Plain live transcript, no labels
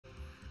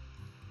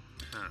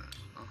Alright.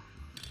 Oh.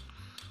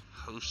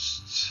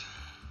 Hosts.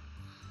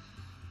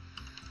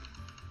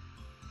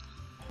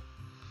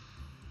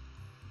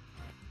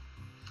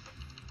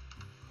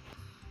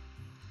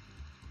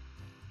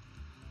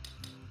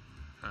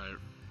 Alright.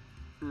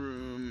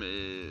 Room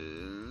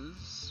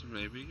is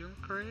maybe gonna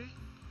create?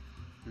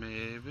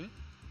 Maybe.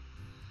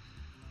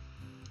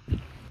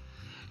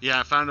 Yeah,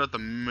 I found out the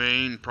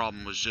main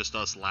problem was just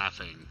us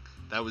laughing.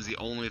 That was the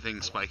only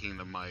thing spiking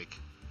the mic.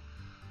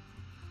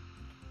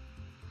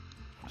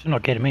 Seemed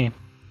okay to me.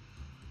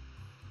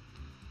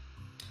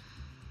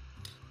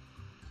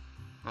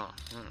 Oh,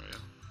 there we go.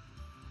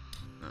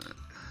 Alright.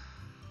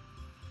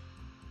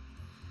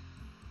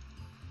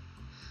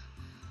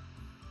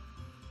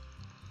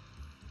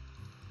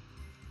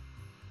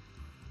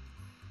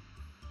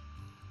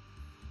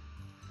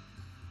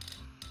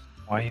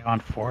 Why are you on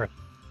 4th?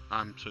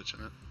 I'm switching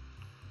it.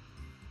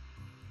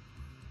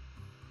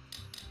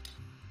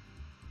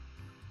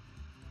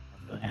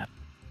 Yeah.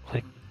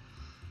 Click.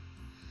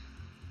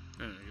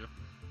 There you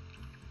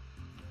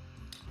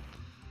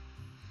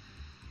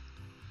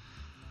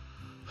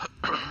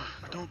go.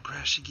 Don't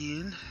crash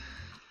again.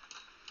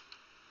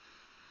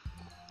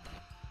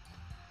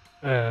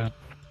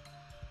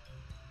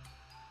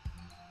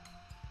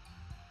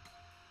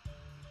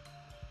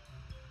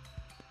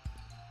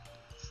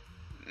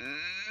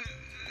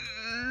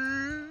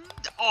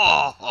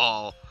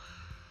 Oh!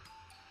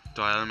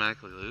 Do I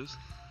automatically lose?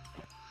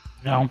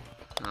 No.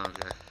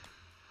 Okay.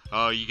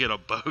 Oh, you get a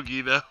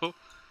bogey though?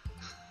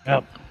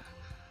 Yep.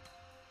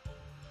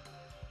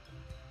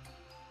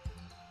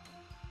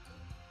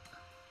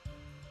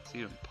 Is it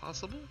even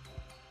possible?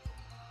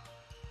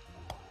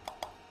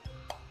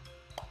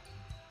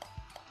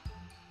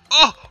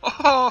 Oh!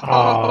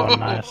 Oh,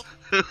 nice.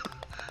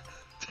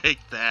 Take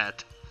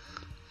that.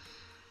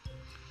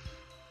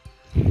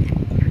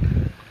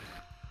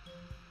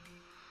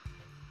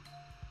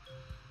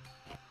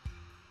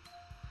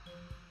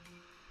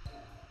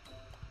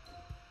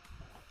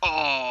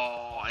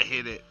 Oh, I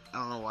hit it. I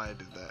don't know why I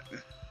did that.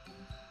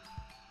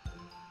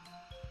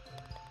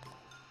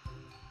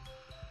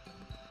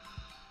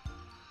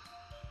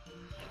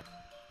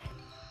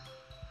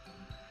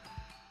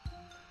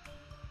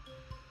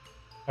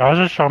 I was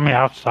just showing me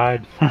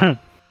outside. Oh,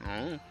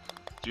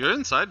 you're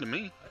inside to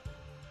me.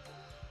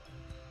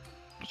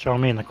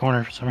 Showing me in the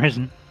corner for some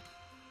reason.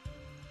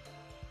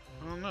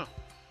 I don't know.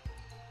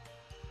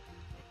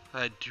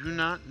 I do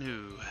not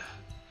know.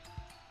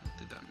 Not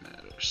that that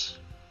matters.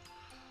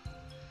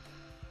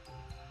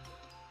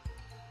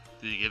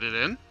 Did you get it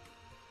in?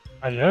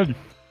 I did.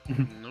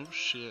 No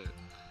shit.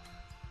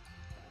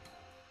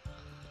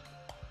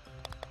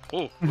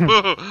 Oh,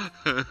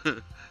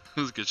 that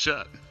was a good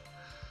shot.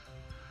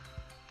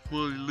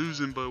 Well, you're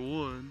losing by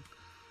 1.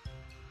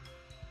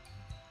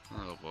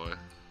 Oh boy.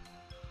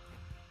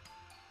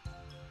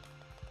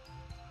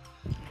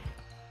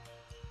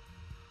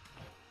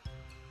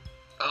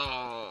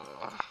 Oh,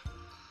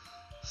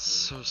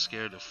 so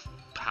scared to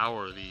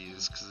power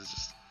these because it's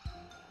just.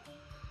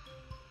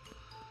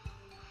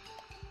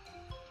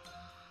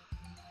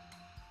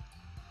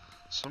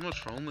 So much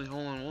for only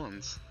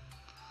hole-in-ones.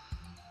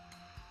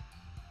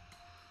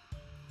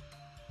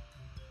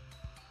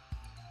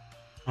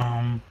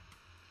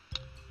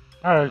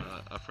 Alright.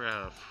 I forgot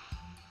how to...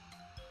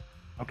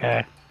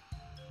 Okay.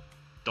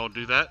 Don't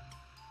do that?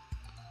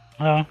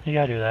 Well, you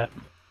gotta do that.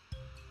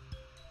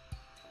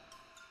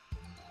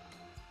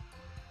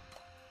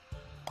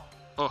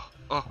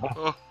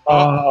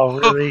 Oh,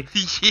 really?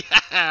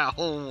 Yeah,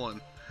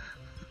 hole-in-one.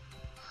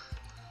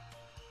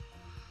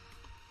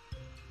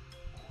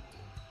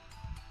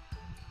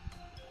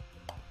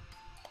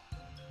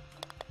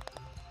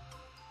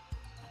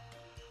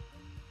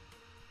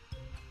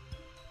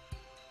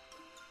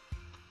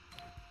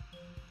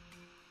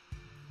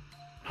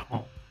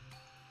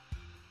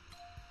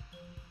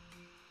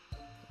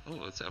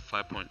 Oh, it's at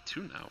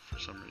 5.2 now for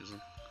some reason.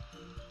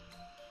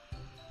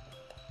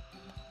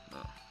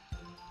 Oh.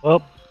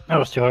 Well, that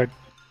was too hard.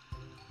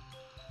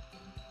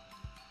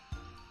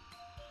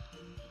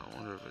 I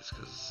wonder if it's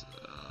because...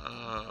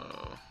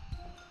 Oh.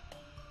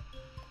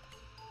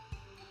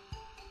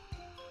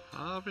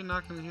 I'll be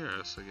not going to hear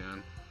us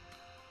again.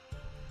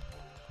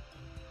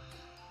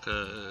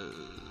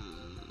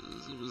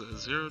 Because it was at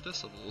 0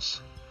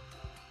 decibels.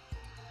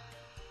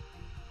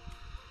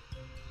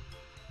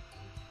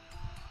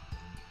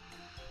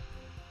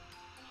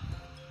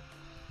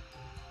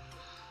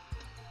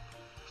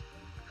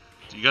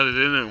 You got it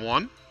in at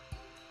 1?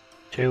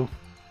 2.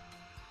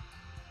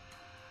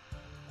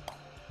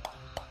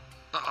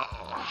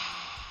 Oh.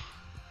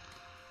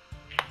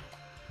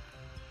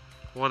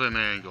 What an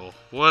angle.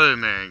 What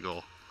an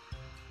angle.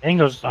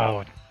 Angles,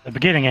 oh, the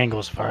beginning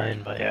angle's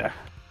fine, but yeah.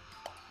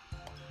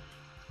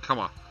 Come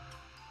on.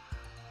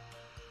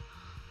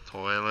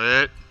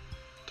 Toilet.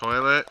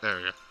 Toilet. There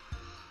we go.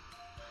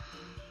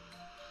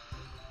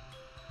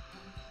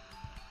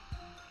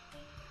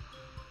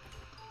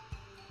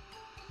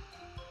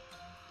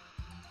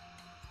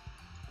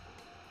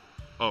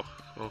 Oh,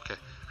 okay.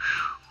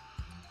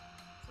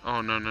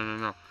 Oh, no, no, no,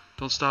 no.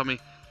 Don't stop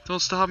me. Don't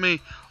stop me.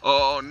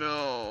 Oh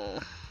no.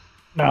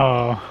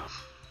 No.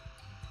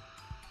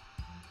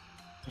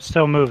 I'm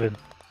still moving.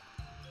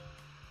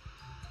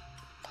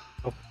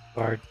 Oh,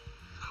 guard.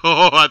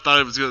 Oh, I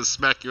thought it was gonna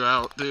smack you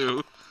out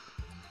too.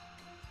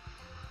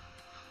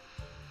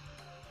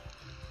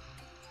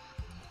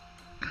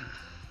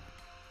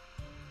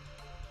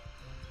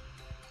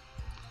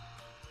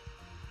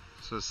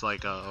 So it's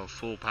like a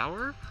full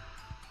power?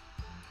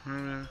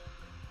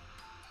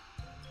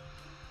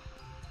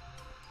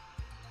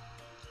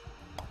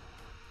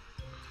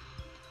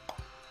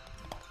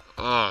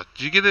 Oh,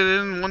 did you get it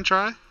in one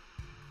try?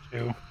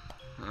 2.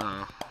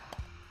 Oh.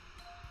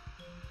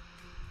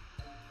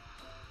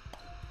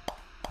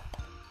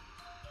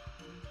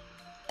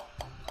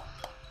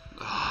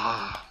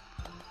 Ah.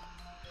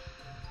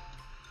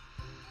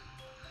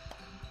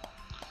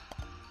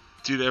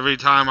 Dude, every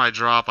time I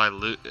drop,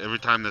 every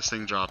time this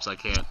thing drops, I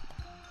can't.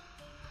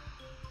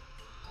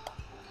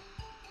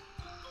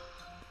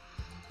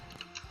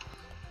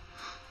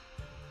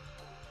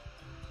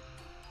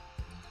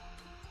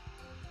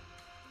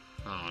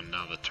 Oh,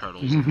 now the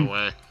turtle's in the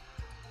way.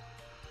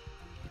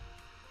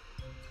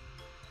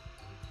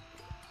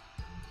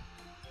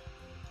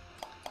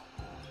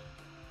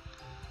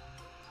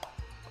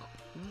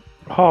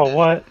 Oh,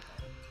 what?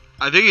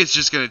 I think it's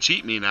just gonna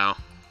cheat me now.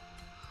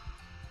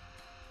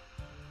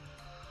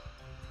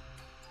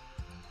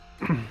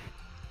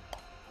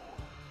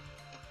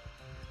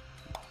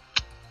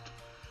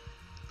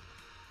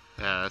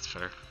 Yeah, that's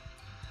fair.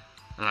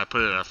 And I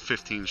put it at a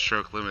 15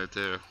 stroke limit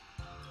too.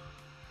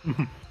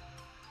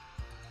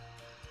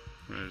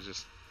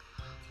 Just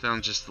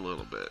down just a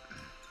little bit.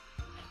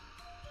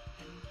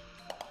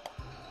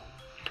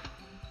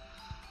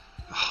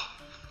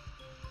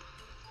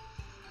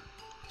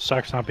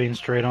 Sucks not being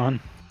straight on.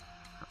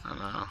 I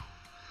know.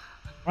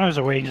 Why was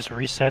a way just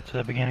reset to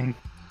the beginning?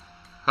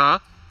 Huh?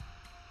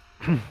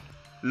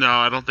 No,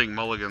 I don't think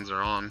mulligans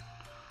are on.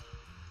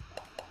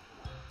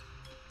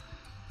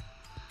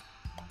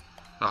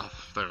 Oh,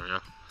 there we go.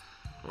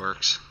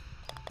 Works.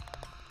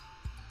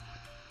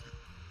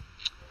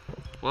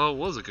 Well, it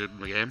was a good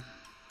game.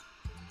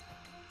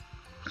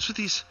 What's with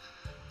these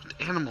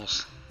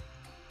animals?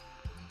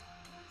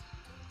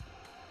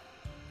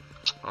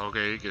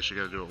 Okay, I guess you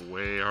gotta do it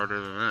way harder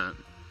than that.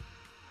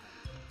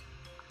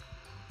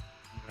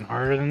 Even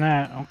harder than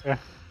that, okay.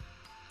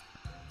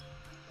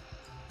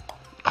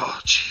 Oh,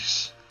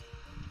 jeez.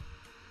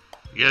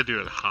 You gotta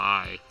do it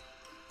high.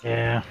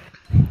 Yeah.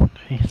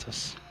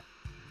 Jesus.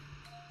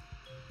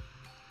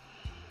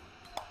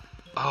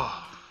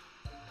 Oh.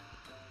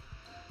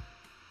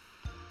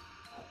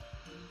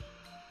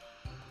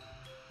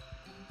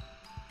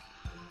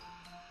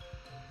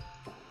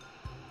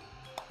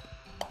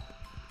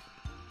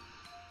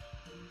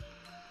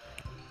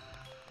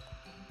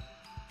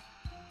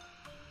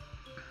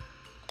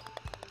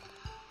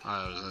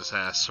 I was gonna say,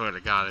 I swear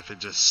to God, if it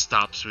just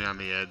stops me on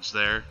the edge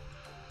there.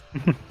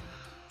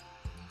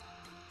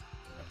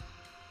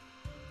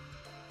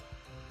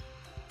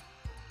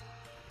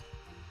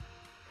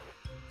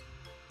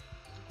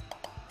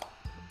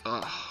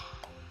 Oh.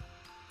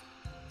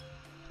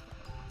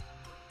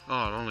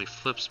 Oh, it only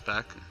flips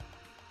back.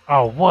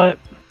 Oh, what?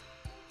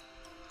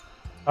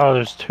 Oh,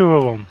 there's 2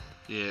 of them.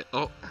 Yeah.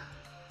 Oh.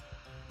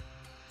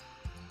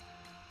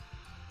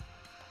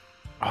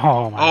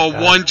 Oh my God.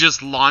 Oh, one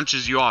just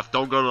launches you off.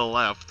 Don't go to the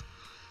left.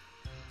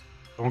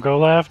 Don't go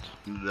left?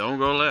 Don't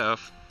go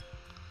left.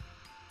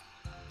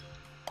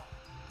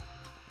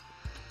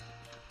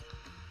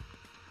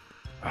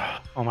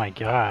 Oh my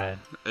God.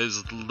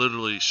 It's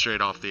literally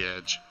straight off the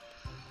edge.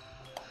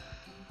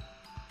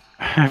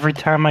 Every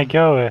time I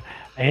go,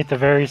 I hit the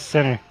very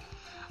center.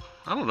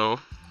 I don't know.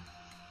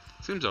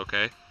 Seems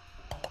okay.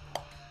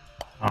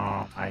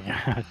 Oh my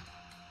God.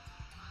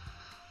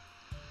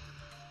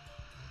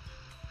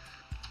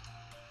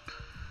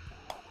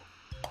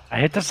 I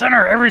hit the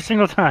center every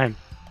single time.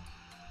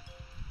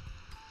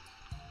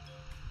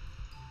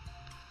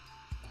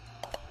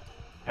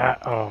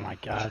 Oh my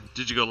God.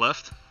 Did you go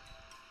left?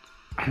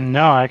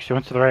 No, I actually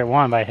went to the right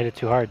one, but I hit it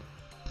too hard.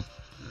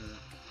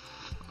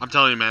 I'm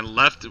telling you, man,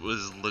 left it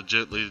was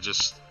legitly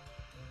just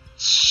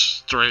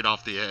straight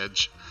off the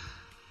edge.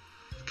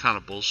 Kind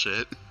of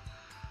bullshit.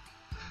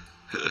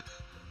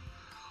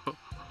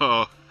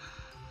 Oh.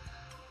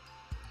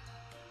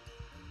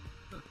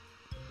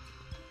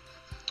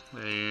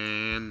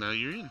 And now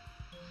you're in.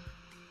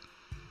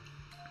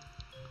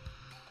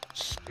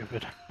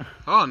 Stupid.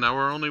 Oh, now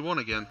we're only one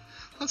again.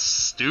 That's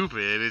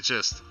stupid. It's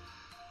just...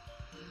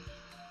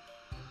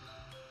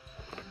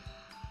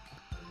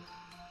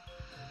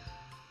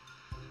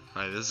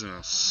 Alright, this is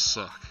gonna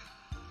suck.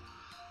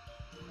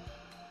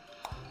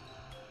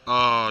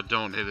 Oh,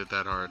 don't hit it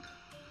that hard.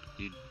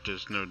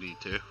 There's no need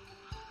to.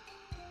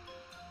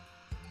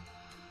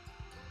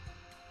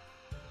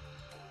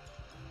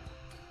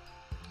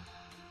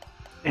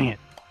 Dang it.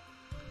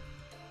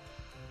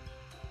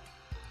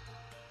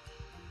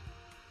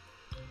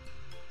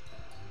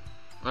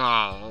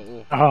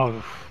 Oh.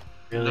 Oh,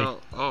 really? No.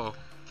 Oh,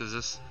 does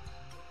this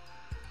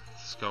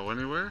go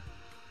anywhere?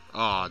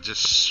 Oh,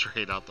 just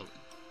straight out the...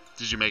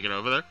 Did you make it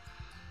over there?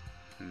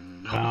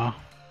 No. No.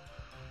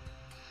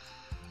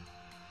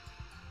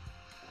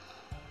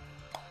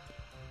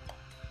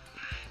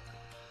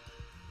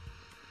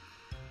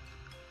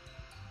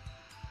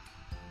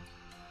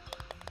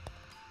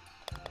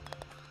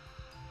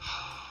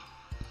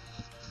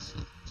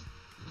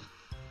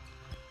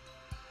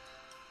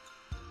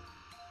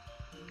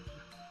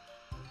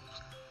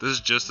 This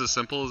is just as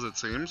simple as it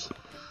seems.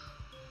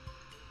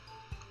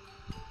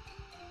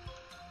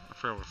 I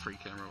forgot what free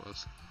camera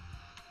was.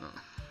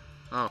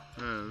 Oh,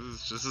 yeah,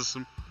 this is just as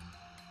simple.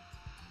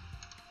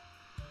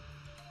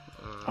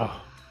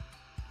 Oh.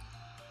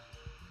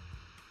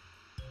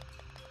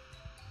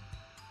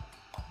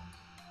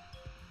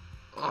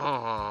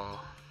 Oh.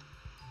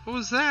 What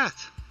was that?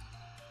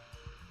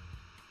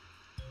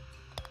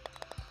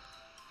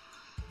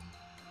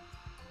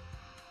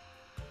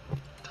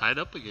 Tied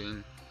up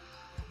again.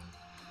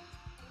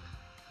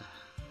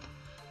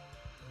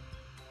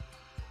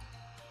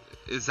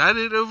 Is that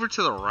it over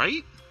to the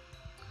right?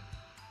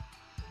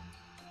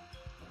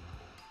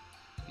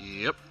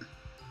 Yep.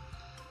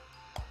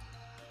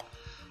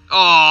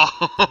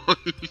 Oh,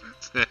 you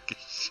sack of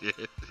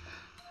shit.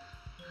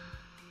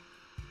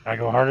 I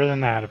go harder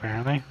than that,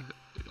 apparently.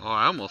 Oh,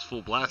 I almost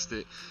full blast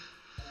it.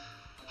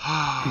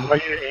 Are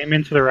you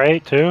aiming to the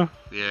right, too?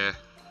 Yeah.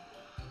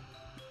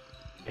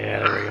 Yeah,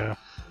 there we go.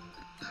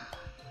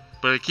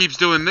 But it keeps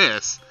doing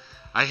this.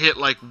 I hit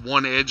like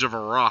one edge of a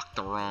rock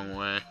the wrong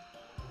way.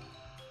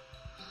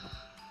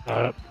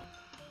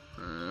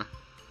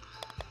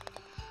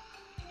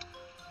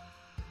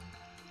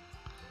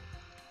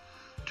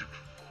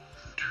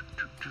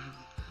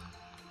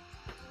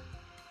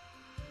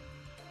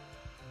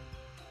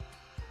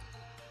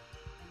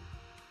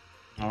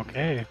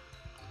 Okay.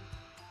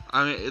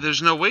 I mean,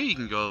 there's no way you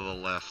can go to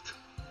the left.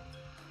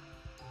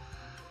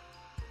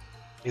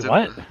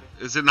 What?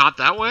 Is it not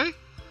that way?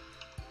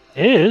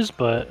 It is,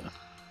 but...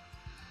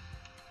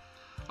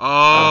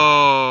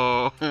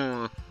 Oh.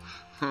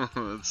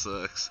 That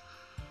sucks.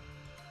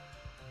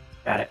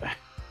 Got it.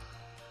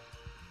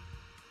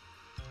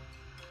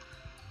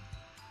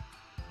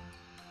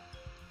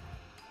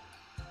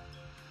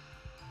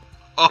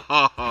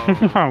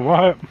 Oh.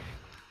 What?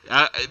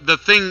 The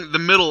thing, the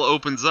middle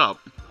opens up.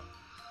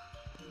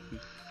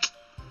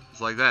 It's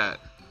like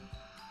that.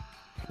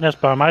 Yes,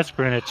 but on my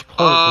screen it's closed.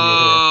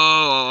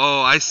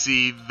 Oh, I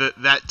see.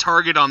 That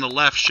target on the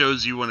left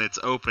shows you when it's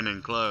open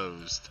and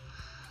closed.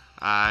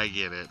 I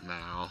get it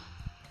now.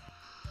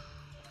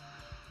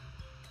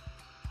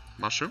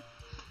 Mushroom?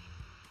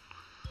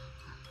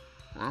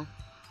 Well,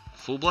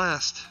 full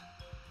blast.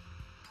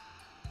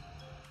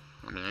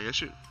 I mean, I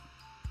guess you...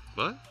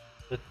 What?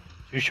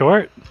 Too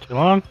short? Too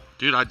long?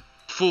 Dude, I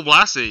full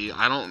blasted it.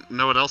 I don't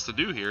know what else to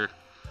do here.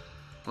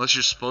 Unless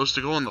you're supposed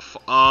to go in the...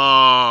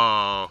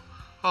 Oh,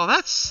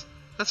 that's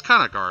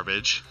kind of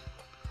garbage.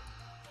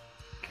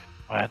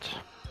 What?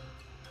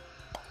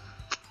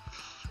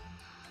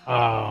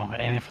 Oh,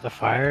 aiming for the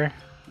fire?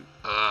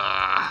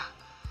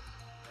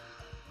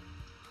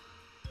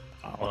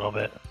 A little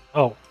bit.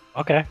 Oh,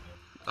 okay.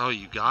 Oh,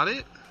 you got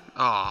it?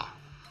 Oh.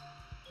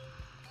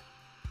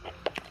 I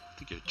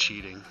think you're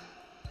cheating.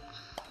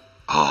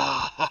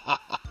 Oh,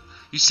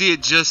 you see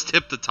it just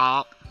tip the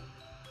top?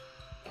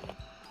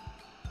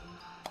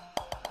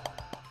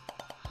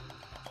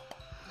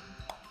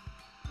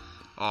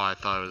 Oh, I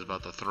thought it was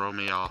about to throw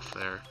me off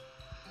there.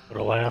 Would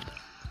have laughed.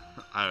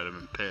 I would have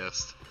been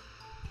pissed.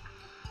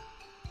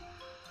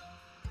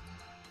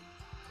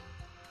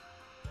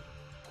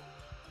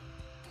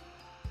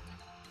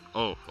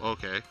 Oh,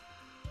 okay.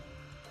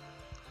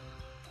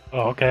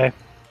 Oh, okay.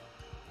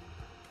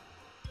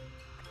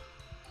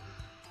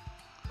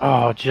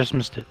 Oh, just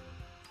missed it.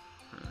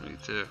 Me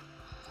too.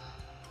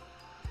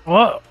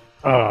 What?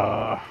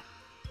 Got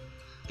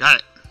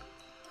it.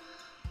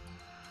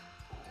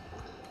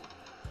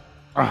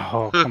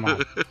 Oh, come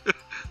on.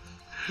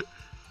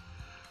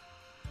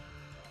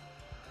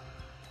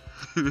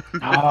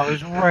 Oh, it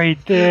was right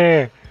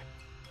there.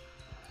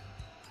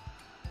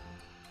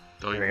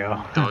 Doing, There we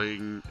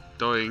go.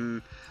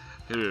 doing.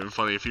 It would have been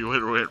funny if you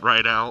went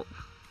right out.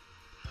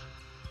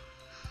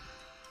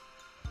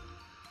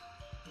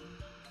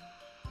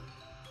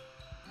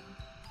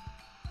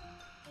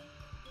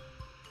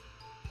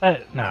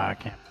 No, I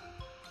can't.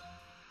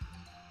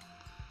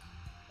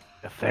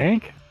 You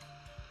think?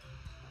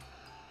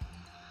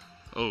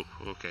 Oh,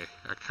 okay.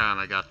 I kind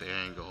of got the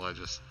angle. I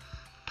just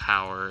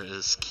power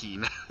is key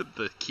now.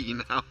 The key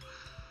now.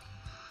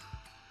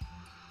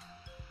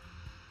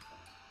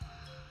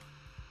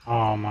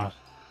 Almost.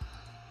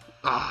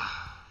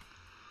 Ah.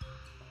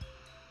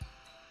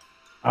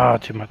 Oh,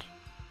 too much.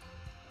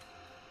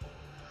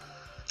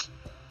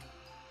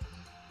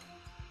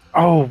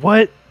 Oh,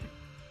 what?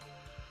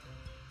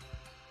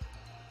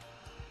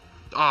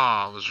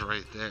 Oh, it was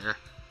right there.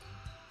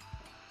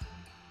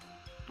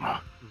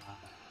 Oh,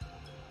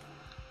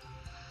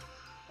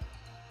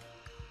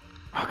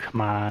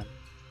 come on.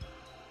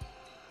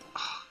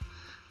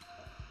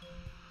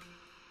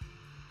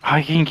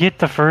 I can get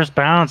the first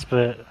bounce,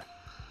 but...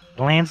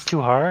 It lands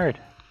too hard.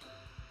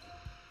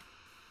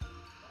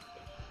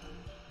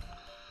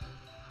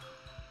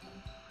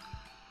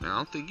 I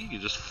don't think you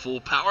can just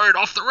full power it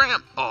off the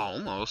ramp. Oh,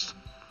 almost.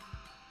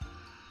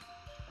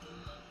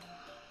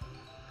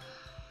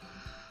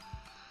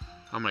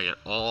 I'm gonna get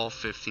all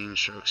 15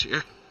 strokes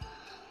here.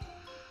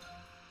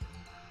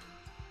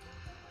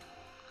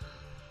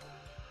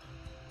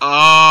 Oh,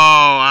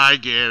 I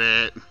get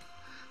it.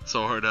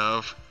 Sort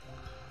of.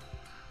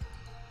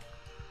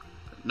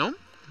 Nope.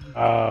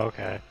 Oh,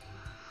 okay.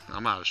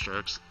 I'm out of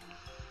strokes.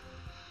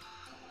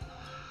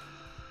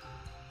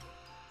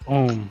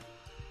 Boom.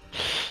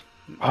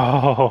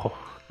 Oh.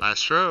 Last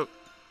stroke.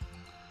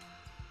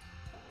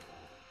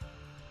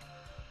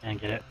 Can't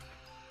get it.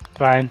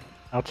 Fine.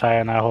 I'll tie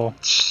on that hole.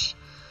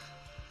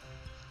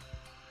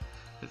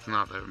 It's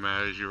not that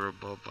bad as you were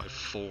above by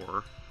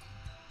 4.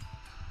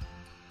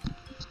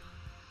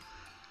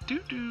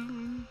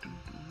 Doo-doo.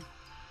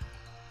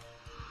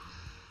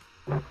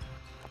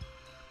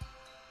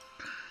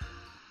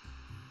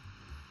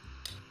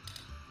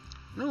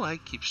 No, I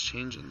keeps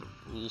changing the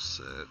rule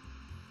set.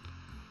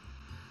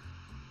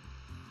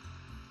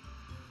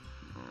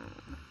 Oh.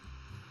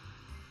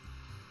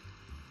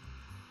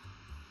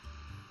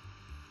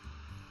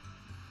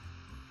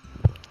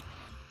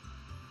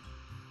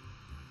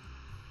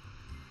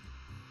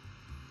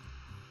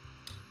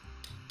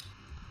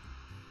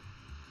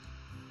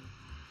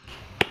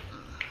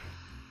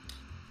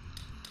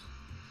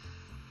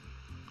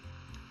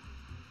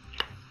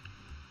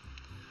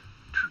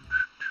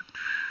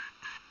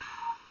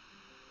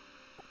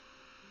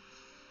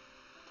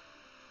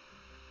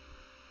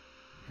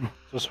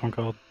 What's this one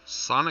called?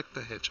 Sonic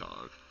the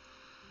Hedgehog.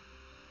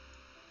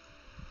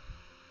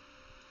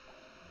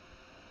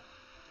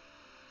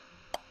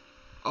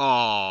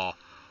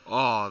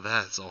 Oh,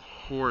 that's a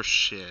horse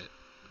shit.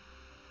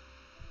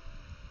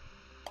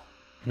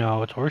 No,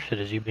 what's horseshit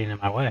is you being in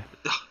my way.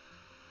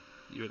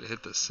 You would have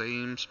hit the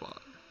same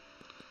spot.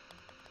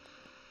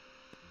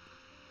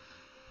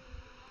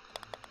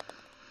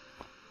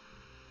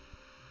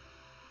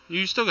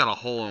 You still got a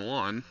hole in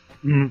one.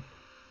 Mm.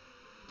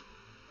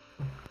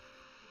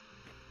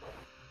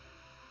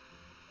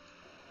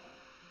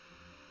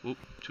 Oop,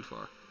 too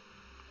far.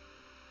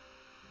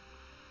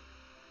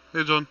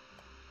 Hey, John.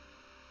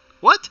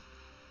 What?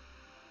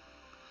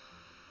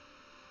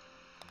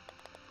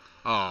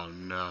 Oh,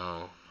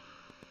 no.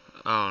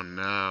 Oh,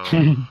 no.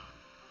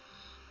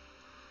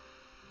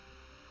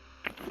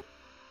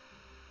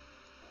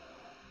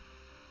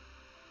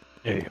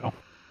 There you go.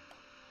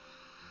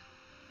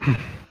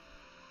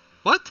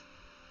 What?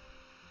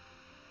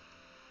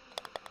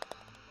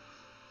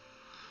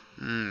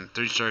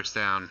 3 strokes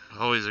down.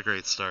 Always a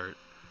great start.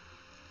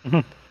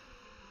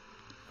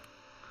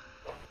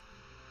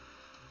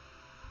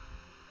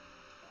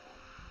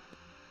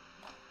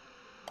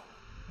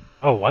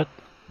 Oh, what?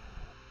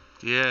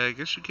 Yeah, I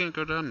guess you can't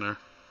go down there.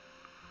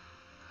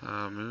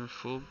 Move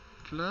full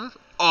plus.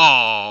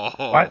 Oh!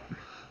 What?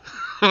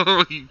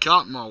 You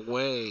got in my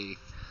way.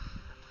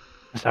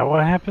 Is that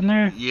what happened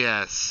there?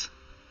 Yes.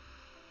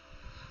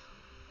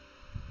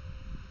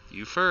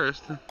 You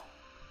first.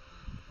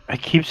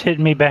 It keeps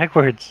hitting me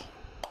backwards.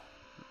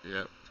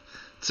 Yep.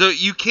 So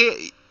you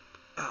can't.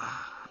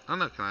 I don't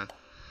know. Can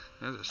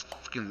I just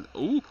fucking.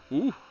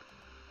 Ooh.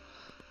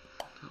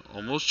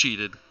 Almost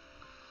cheated.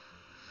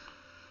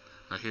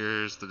 Now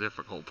here's the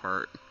difficult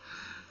part.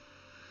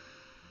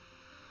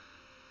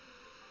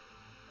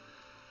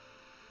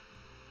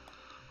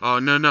 Oh,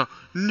 no. Oh,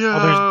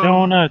 there's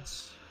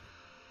donuts.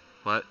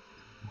 What?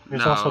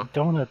 There's No. also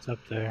donuts up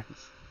there.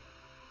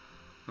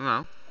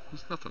 No.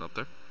 There's nothing up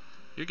there.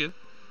 You're good.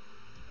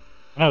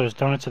 No, there's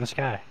donuts in the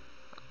sky.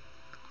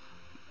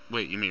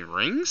 Wait, you mean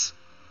rings?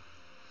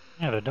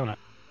 Yeah, they're donuts.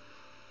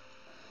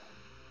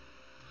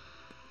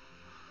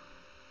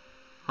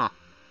 Huh.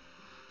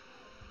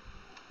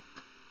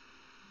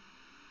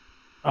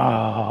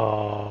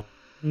 Oh,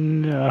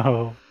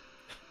 no.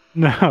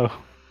 No.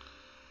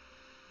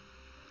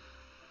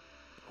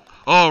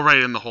 Oh, right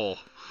in the hole.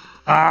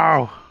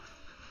 Ow.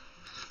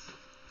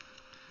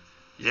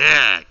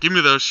 Yeah, give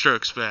me those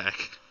strokes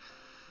back.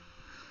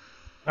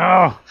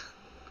 Oh.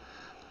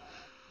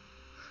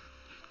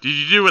 Did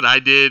you do what I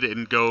did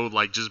and go,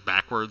 like, just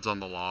backwards on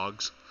the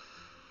logs?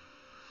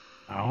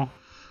 No.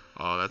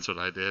 Oh, that's what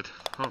I did.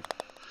 Oh,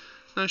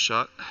 nice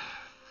shot.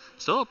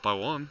 Still up by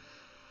 1.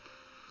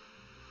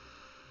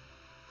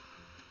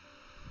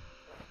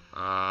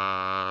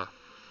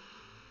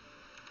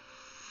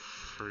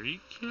 Free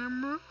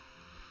camera?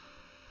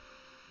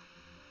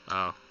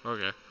 Oh,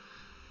 okay.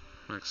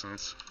 Makes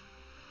sense.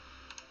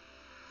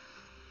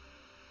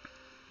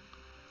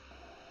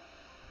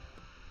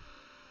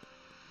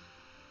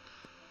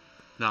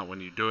 Not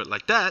when you do it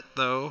like that,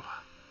 though.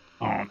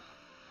 Oh.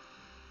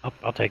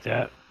 I'll take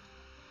that.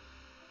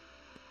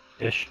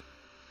 Ish.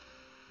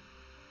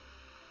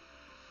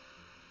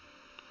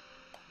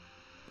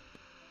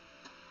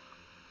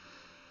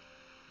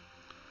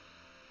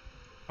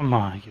 Come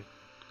on, you.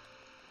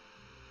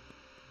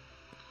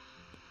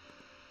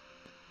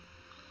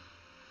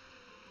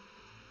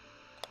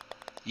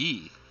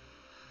 E.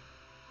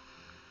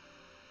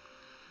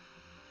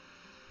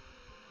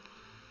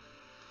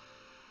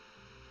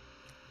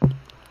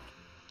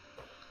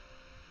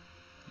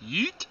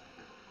 Yeet.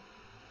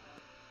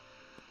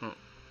 Oh,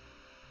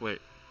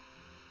 wait.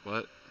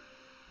 What?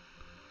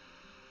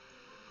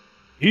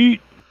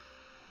 Eat.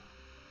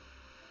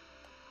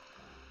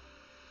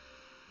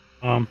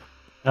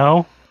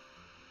 No.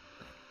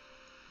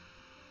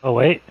 Oh,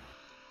 wait.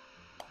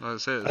 I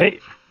was saying,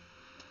 Wait.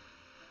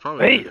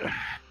 probably. Wait.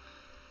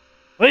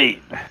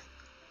 Wait.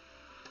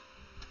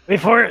 Wait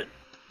for it.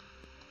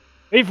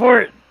 Wait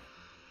for it.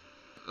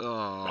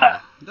 Oh,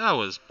 that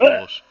was Ah.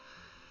 bullshit.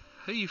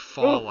 How you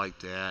fall like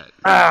that?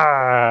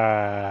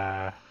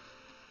 Ah.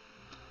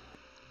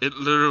 It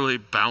literally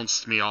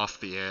bounced me off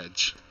the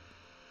edge.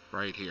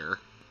 Right here.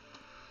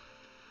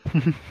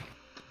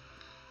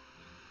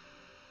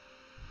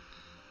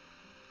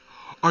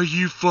 Are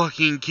you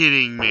fucking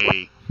kidding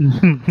me?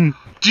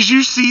 Did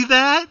you see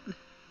that?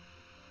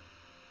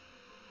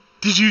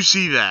 Did you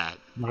see that?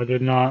 I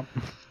did not.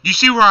 You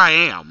see where I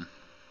am?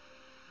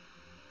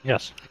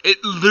 Yes.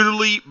 It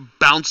literally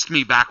bounced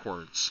me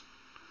backwards.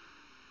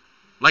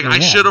 Like, Well, I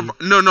yeah. should have...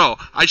 No.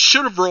 I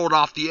should have rolled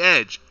off the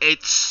edge.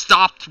 It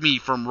stopped me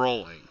from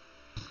rolling.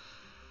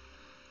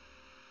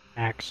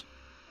 Axe.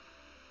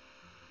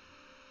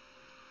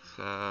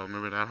 So,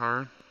 maybe that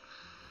hard?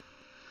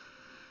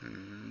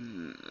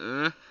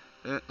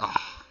 Oh.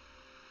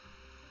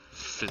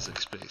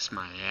 Physics base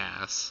my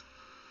ass.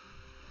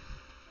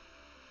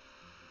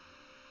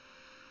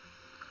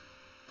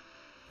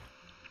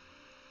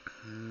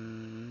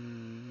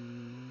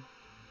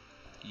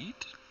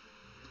 Eat?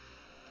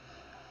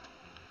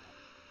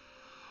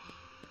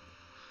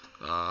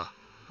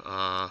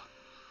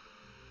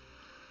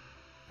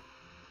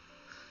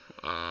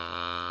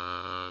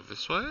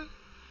 This way?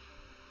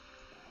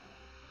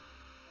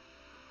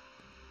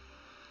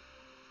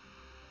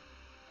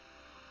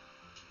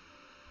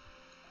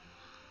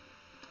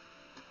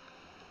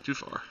 Too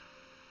far.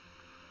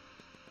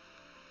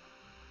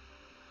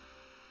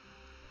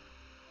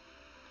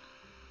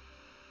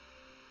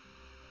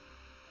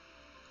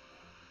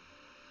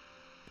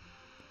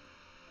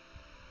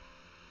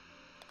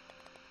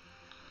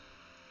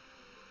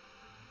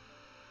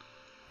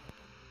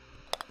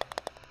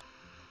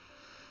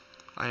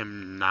 I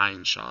am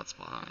 9 shots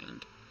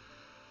behind.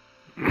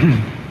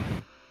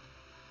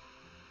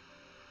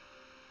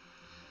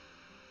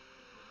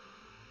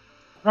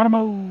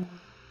 Geronimo.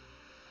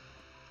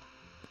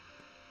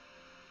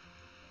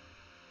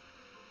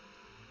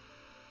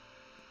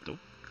 Nope.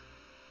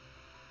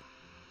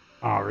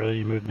 Oh, really?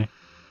 You moved me.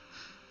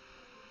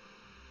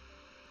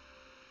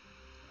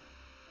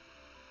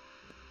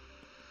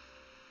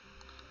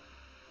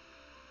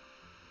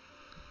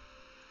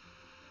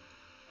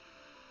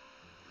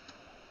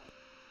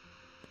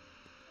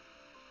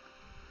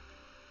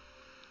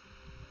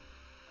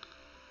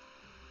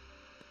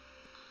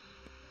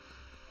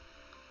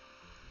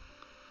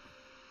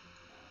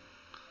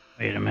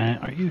 Wait a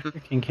minute. Are you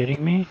freaking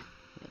kidding me?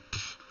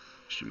 Pff,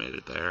 she made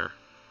it there.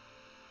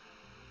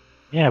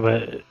 Yeah,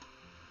 but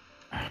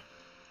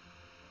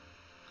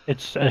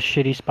it's a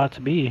shitty spot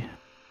to be.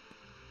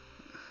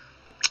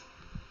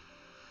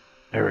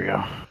 There we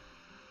go.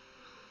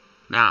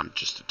 Now I'm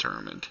just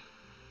determined.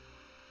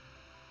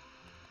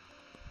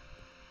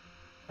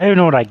 I don't even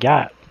know what I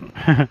got.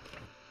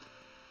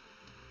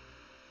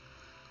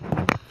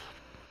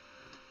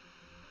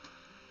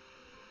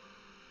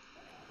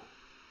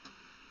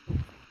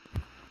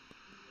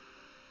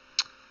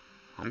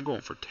 I'm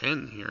going for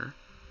 10 here.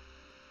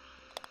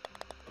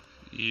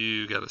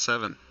 You got a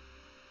 7.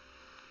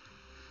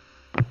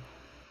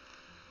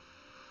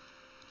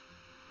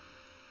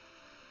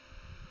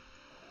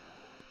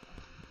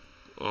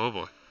 Oh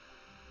boy.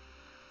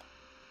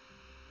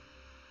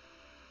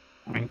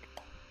 Wink.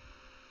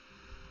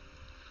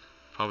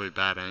 Probably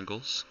bad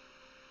angles.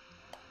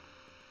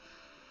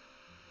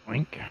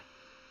 Wink.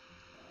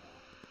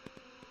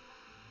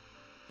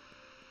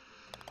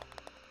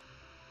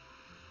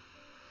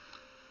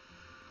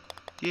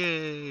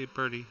 Yay,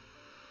 birdie.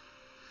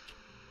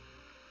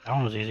 That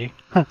one was easy.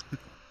 That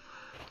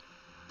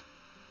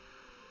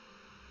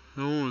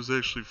one was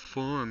actually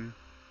fun.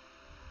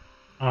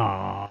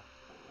 Aww.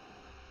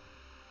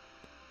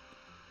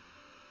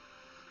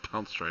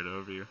 Bounced right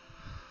over you.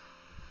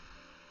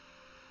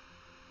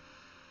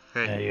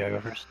 Hey. Yeah, you gotta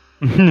go first.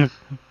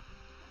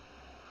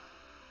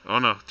 Oh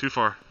no, too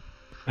far.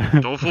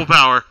 Don't full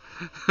power.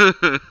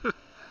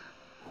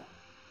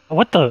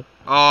 What the?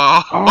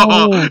 Oh,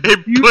 Oh,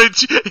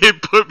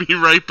 it put me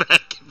right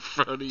back in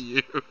front of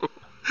you.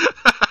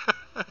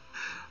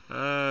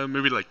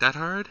 Maybe like that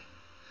hard?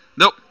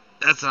 Nope,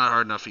 that's not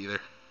hard enough either.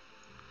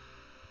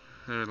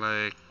 Maybe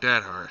like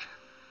that hard.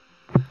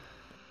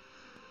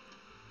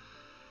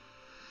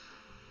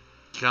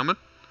 Coming?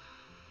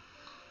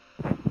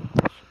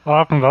 Oh,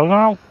 I can go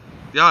now?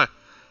 Yeah,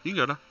 you can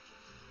go now.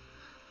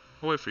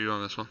 I'll wait for you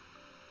on this one.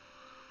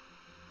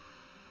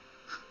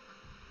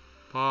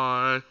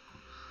 Bye.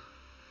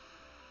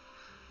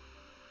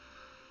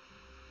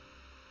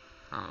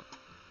 Oh.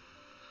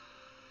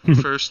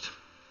 me first.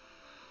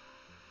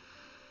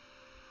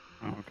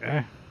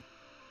 Okay.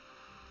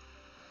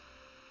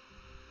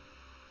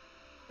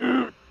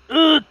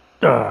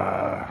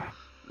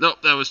 Nope,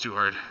 that was too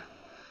hard.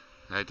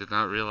 I did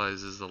not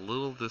realize it's a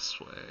little this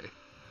way.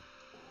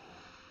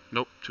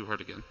 Nope, too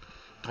hard again.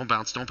 Don't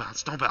bounce, don't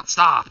bounce, don't bounce,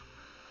 stop!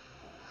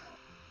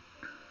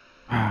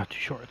 Too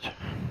short.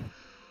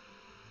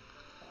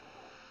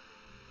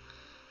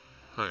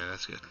 Okay,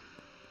 that's good.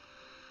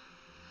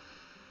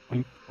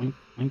 Wink, wink,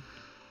 wink.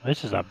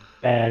 This is a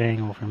bad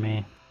angle for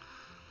me.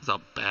 It's a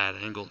bad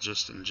angle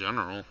just in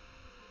general.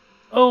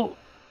 Oh!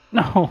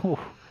 No!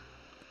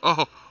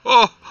 Oh!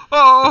 Oh!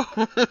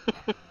 Oh!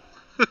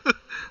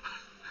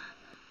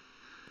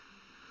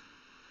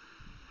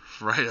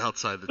 Right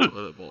outside the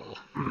toilet bowl.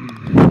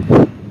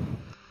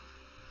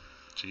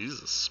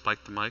 Jesus,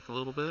 spiked the mic a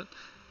little bit.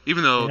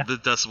 Even though the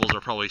decibels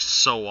are probably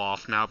so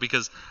off now,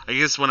 because I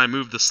guess when I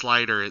moved the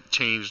slider, it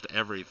changed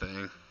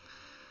everything.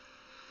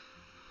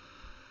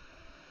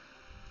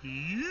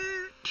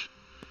 Yeet.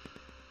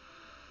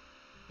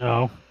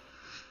 No.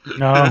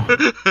 No.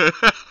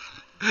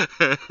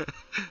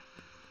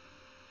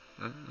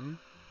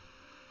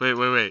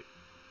 Wait.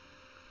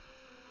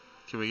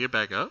 Can we get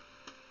back up?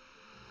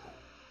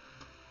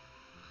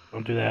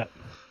 Don't do that.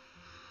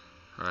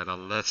 Alright, I'll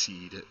let you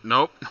eat it.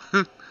 Nope.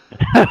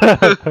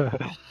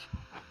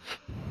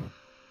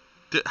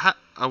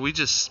 Are we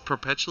just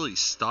perpetually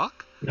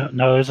stuck?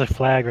 No, there's a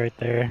flag right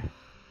there.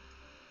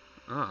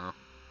 Oh.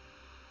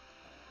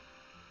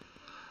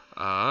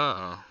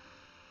 Oh.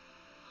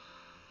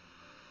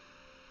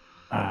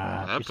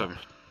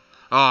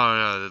 Oh,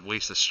 yeah,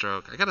 waste a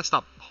stroke. I gotta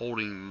stop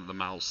holding the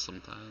mouse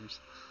sometimes.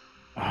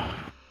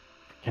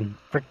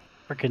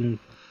 Frickin'.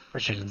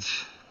 Shit.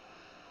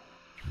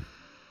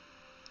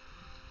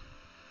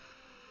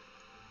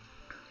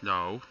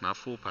 No, not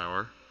full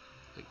power.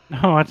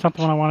 No, that's not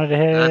the one I wanted to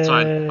hit. That's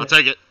fine. I'll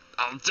take it.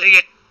 I'll take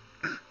it.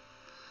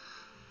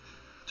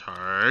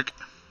 Tark.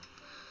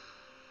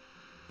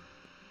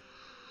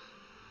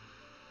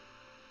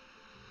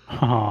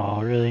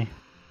 Oh, really?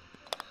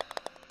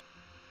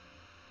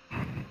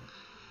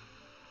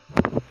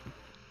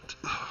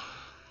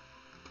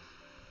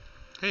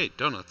 Hey,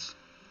 donuts.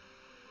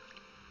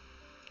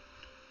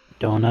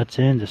 Donuts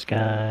in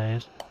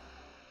disguise.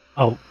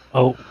 Oh.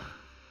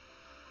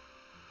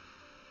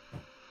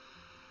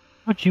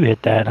 How'd you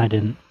hit that? I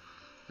didn't.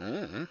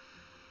 Mm-hmm.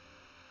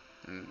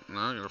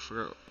 Now I gotta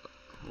figure out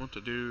what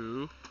to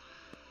do.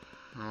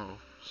 Oh,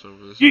 so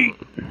this is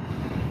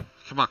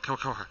Come on.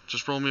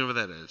 Just roll me over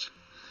that edge.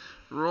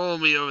 Roll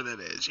me over that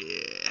edge,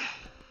 yeah.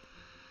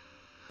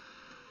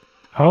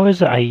 How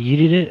is it? I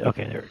yeeted it?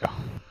 Okay, there we go.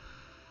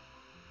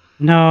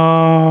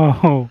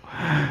 No!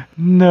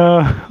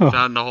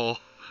 Found the hole.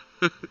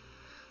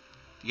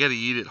 You gotta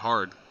eat it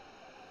hard.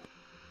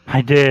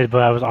 I did,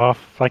 but I was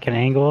off like an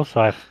angle,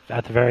 so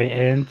at the very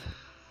end,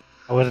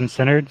 I wasn't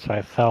centered, so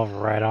I fell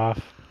right off.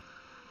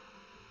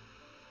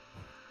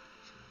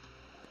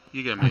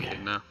 You gotta make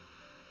it now.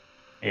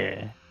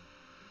 Yeah.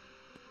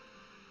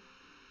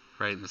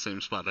 Right in the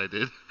same spot I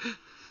did.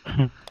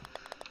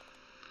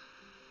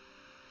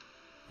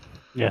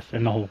 Yes,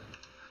 in the hole.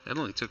 It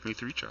only took me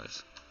 3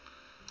 tries.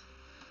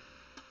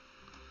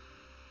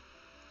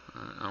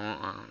 I'm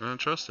gonna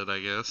trust it, I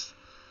guess.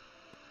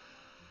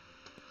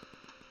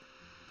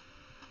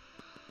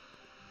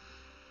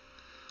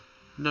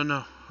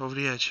 No. Over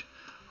the edge.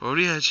 Over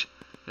the edge.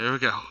 There we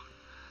go.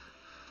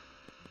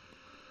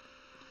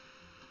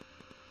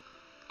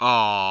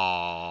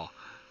 Oh,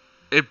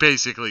 it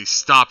basically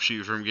stops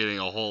you from getting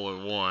a hole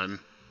in one.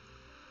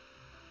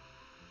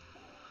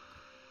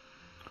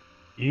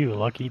 You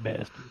lucky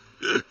bastard.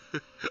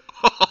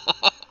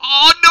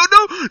 Oh,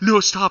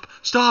 no, stop.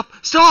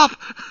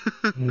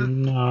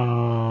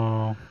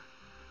 No.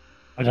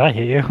 Oh, did I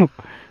hit you?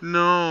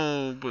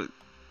 No, but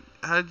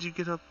how did you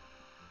get up?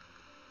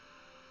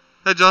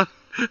 Hi, John.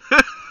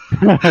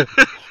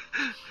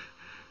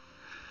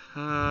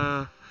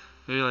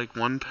 Maybe like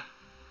one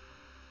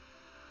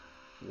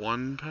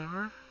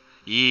power?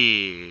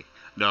 Yeah.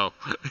 No.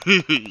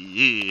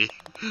 Yeah.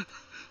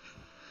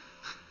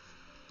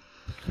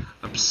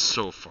 I'm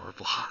so far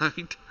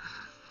behind.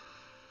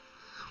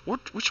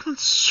 Which one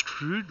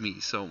screwed me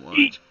so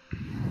much?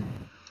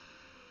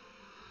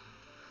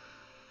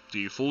 Do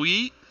you full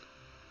yeet?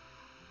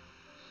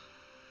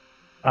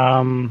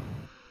 I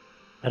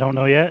don't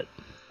know yet.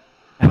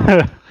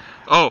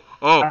 Oh.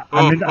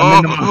 I'm in the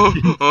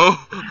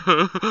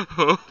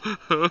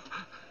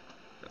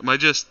Am I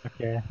just...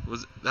 Okay.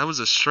 That was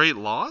a straight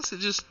loss? It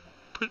just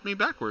put me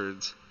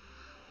backwards.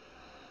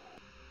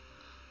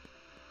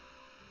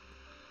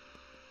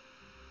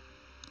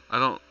 I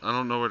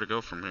don't know where to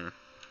go from here.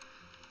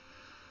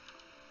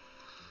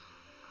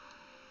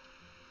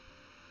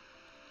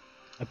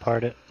 I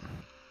parred it.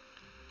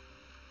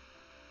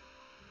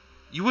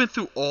 You went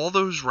through all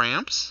those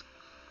ramps?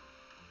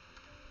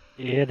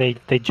 Yeah,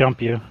 they jump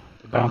you.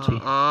 They're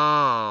bouncy.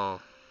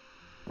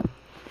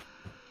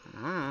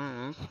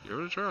 Let's give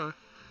it a try.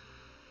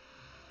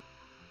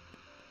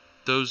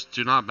 Those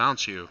do not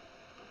bounce you.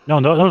 No,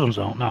 those ones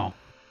don't. No.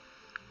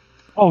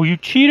 Oh, you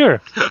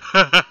cheater!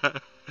 I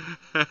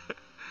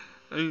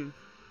mean,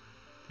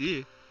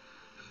 yeah.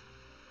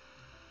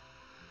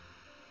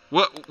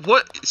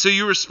 What? So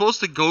you were supposed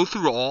to go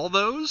through all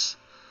those?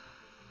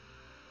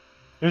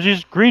 There's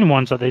these green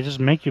ones that they just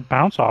make you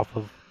bounce off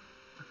of.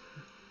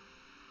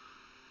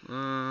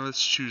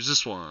 Let's choose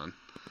this one.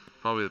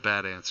 Probably the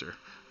bad answer.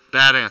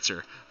 Bad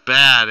answer.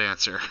 Bad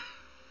answer.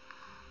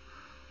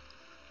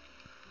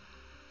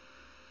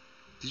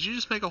 Did you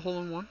just make a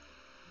hole in one?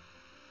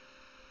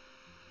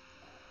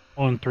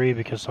 Hole in 3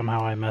 because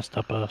somehow I messed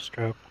up a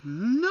stroke.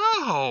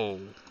 No.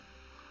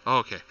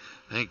 Okay.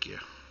 Thank you.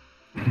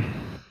 Let's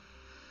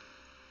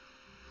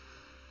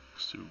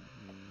do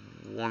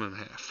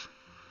 1.5.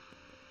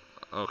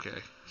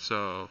 Okay.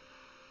 So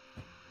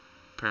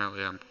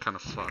apparently I'm kind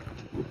of fucked.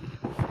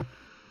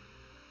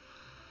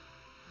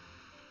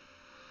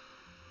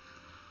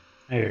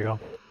 There you go.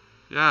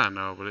 Yeah, I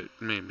know, but it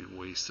made me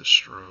waste a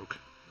stroke.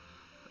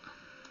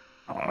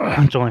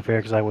 It's only fair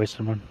because I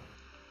wasted one.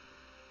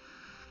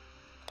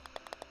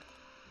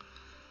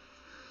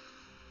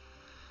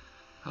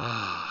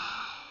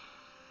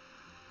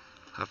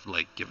 I've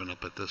like given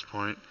up at this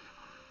point.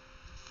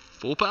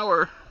 Full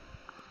power.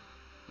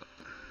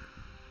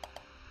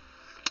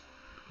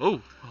 Oh,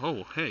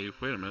 hey,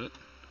 wait a minute.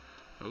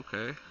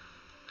 Okay.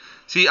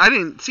 See, I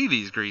didn't see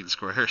these green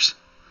squares.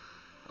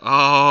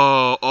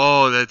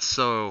 Oh, that's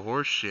so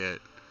horseshit.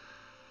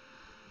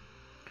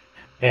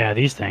 Yeah,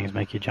 these things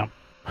make you jump.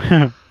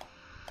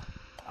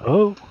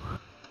 Oh.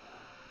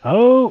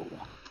 Oh.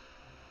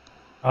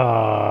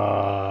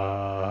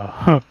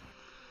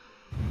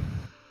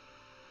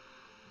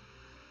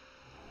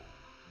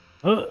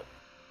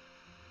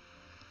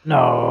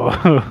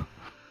 No.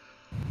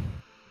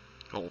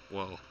 Oh,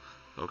 well.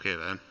 Okay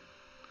then.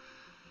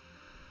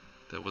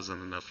 That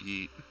wasn't enough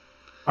yeet.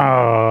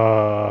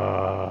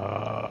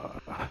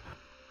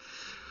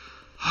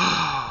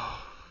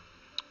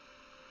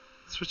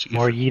 That's what you get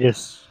More for...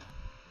 yeetus.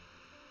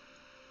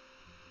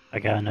 I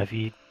got enough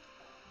yeet.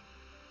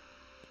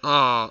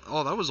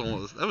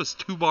 That was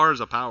 2 bars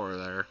of power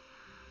there.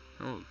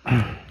 Oh,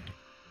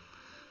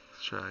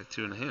 let's try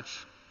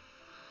 2.5.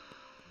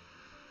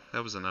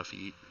 That was enough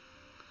yeet.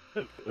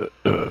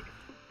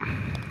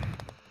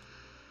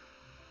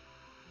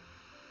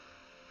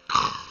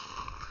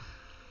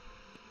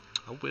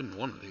 I'll win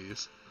one of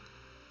these.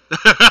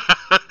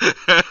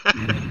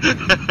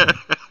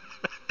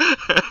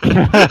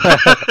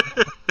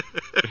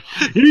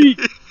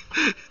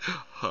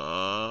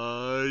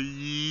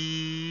 Hiatus.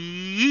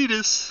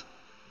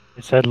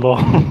 It said lol.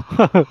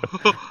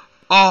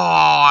 Oh,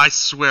 I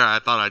swear I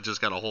thought I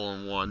just got a hole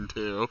in one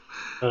too.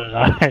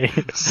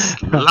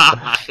 Nice.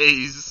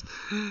 Lies.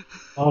 I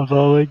was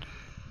all like,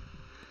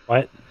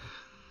 what?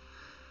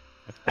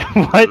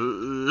 What?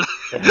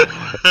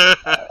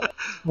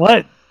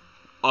 What?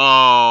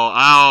 Oh,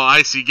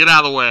 I see. Get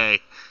out of the way.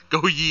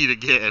 Go yeet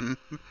again.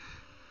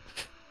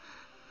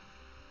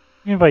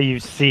 What by you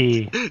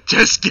see?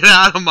 Just get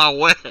out of my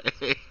way.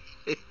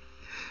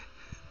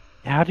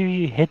 How do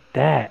you hit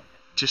that?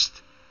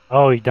 Just...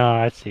 Oh, you don't.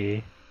 I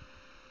see.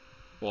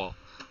 Well,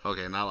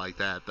 okay, not like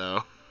that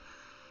though.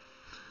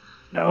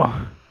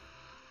 No.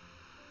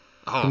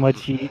 Oh, Too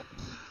much heat.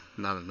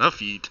 not enough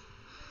yeet.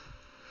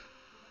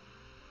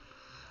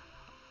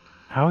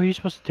 How are you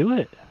supposed to do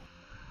it?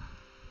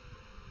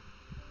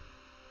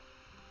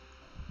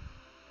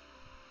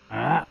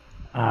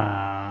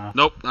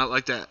 Nope, not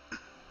like that.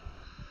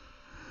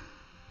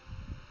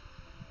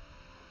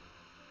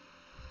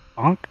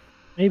 Bonk?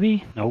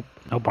 Maybe? Nope.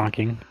 No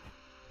bonking.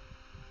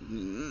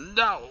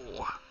 No.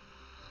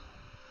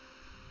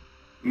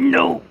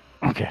 No.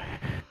 Okay.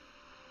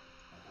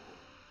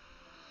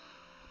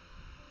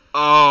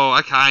 Oh,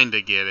 I kinda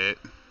get it.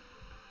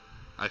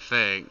 I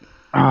think.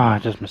 I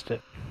just missed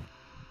it.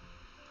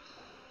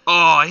 Oh,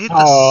 I hit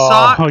the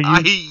sock. You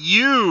I hit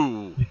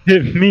you.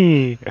 hit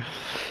me.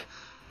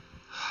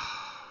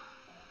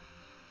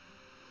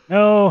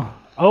 No.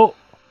 Oh.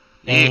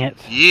 Dang it.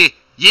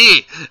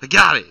 Yeah. I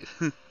got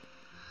it.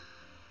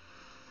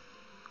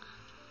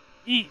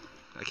 Eat.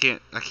 I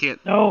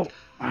can't. No.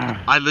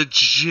 I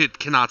legit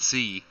cannot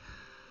see.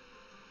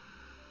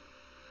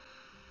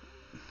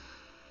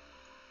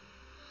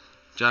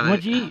 John,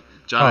 What'd you eat?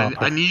 John,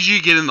 Oh, I need you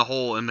to get in the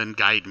hole and then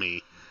guide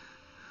me.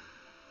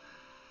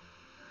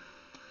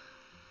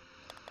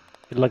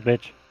 good luck,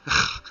 bitch.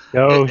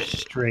 Go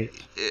straight.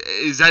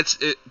 Is that...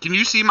 Can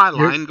you see my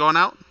line going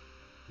out?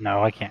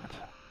 No, I can't.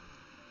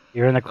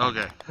 You're in the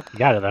corner. Okay. You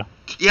got it, though.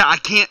 Yeah, I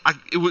can't...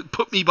 it would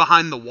put me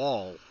behind the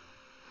wall.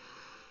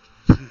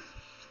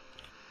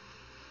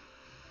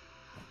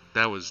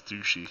 That was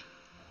douchey.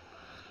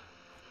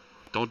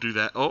 Don't do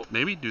that. Oh,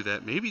 maybe do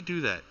that. Maybe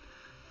do that.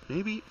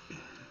 Maybe...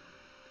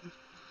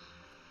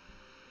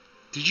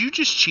 Did you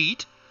just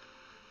cheat?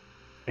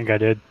 I think I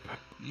did.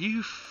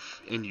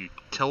 And you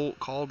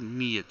called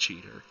me a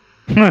cheater.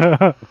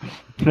 No,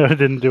 I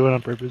didn't do it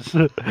on purpose.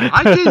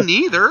 I didn't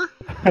either.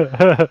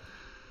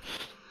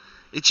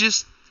 It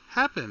just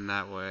happened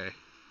that way.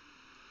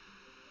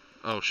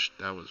 Oh,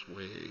 that was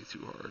way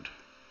too hard.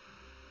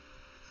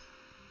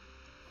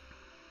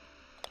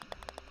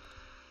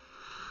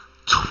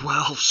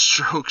 12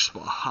 strokes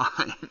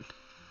behind.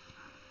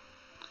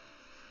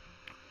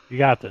 You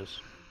got this.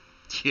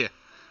 Yeah.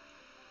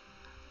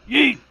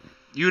 Yeet!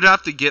 You'd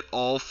have to get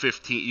all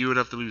 15. You would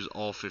have to lose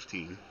all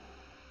 15.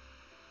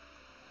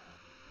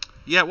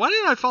 Yeah, why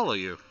did I follow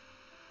you?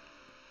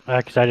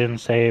 Because I didn't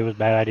say it was a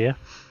bad idea.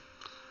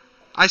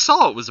 I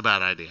saw it was a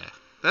bad idea.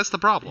 That's the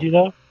problem. Did you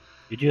though?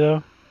 Did you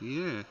though?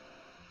 Yeah.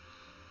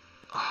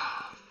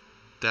 Oh,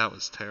 that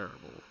was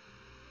terrible.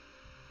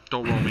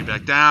 Don't roll me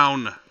back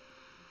down.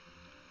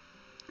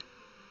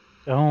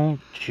 Don't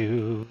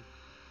you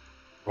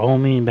roll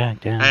me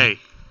back down. Hey,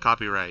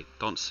 copyright.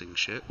 Don't sing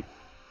shit.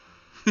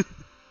 I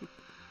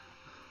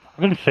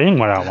can sing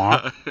what I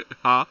want.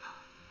 Huh?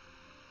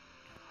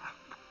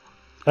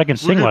 I can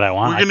sing what I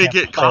want. We're gonna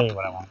get play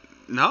what I want.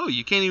 No,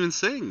 you can't even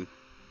sing.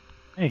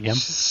 There you go.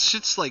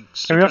 Shit's like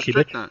super Karaoke,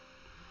 strict bitch. now.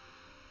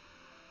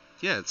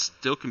 Yeah, it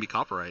still can be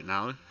copyright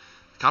now.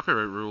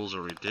 Copyright rules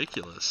are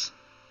ridiculous.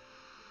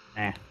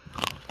 Nah.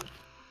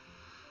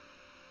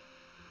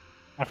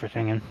 Not for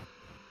singing.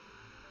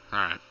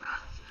 Alright.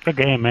 Good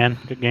game, man.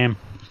 Good game.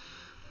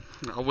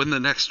 I'll win the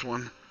next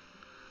one.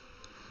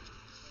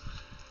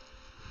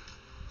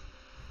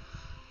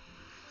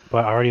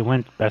 But I already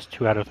went best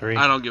 2 out of 3.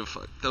 I don't give a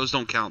fuck. Those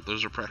don't count.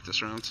 Those are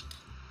practice rounds.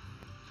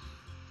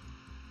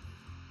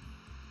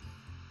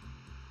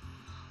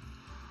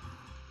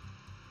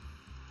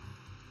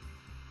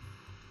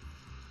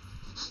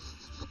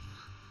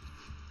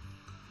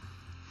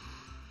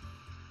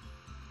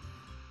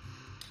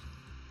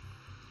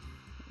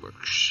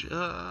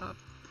 Workshop.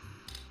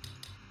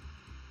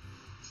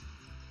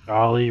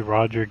 Jolly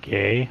Roger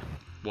Gay.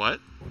 What?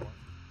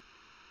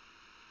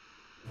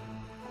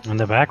 In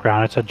the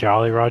background, it's a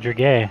Jolly Roger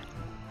Gay.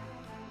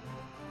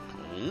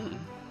 Oh.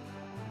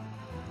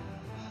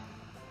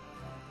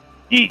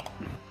 Eat!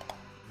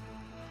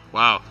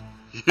 Wow.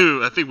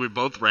 I think we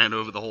both ran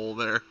over the hole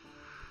there.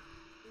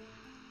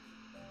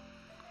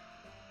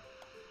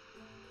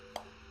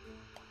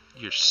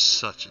 You're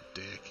such a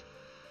dick.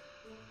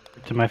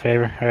 It's in my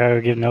favor. I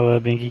gotta give Noah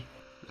a binky.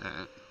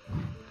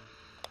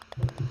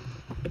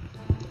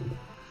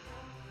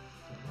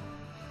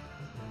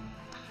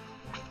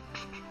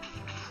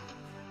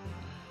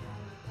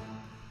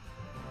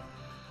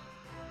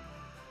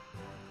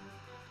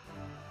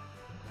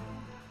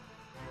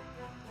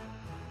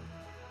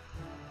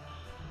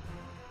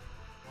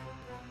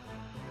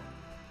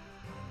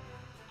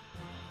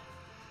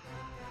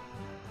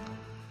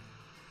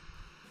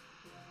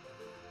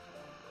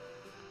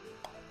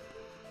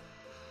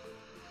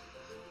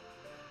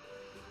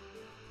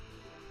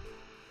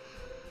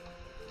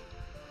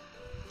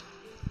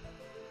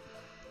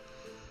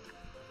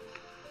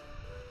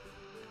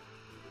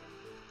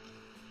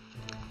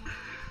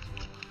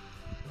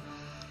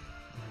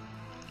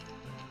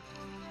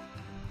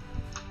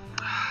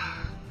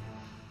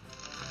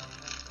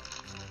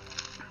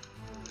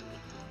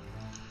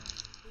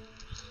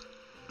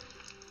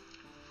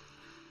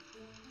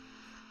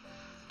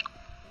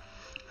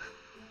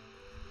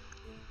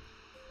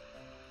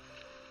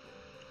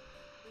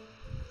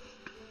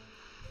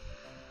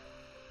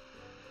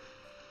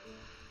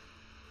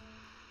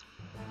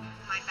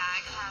 My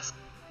bag has...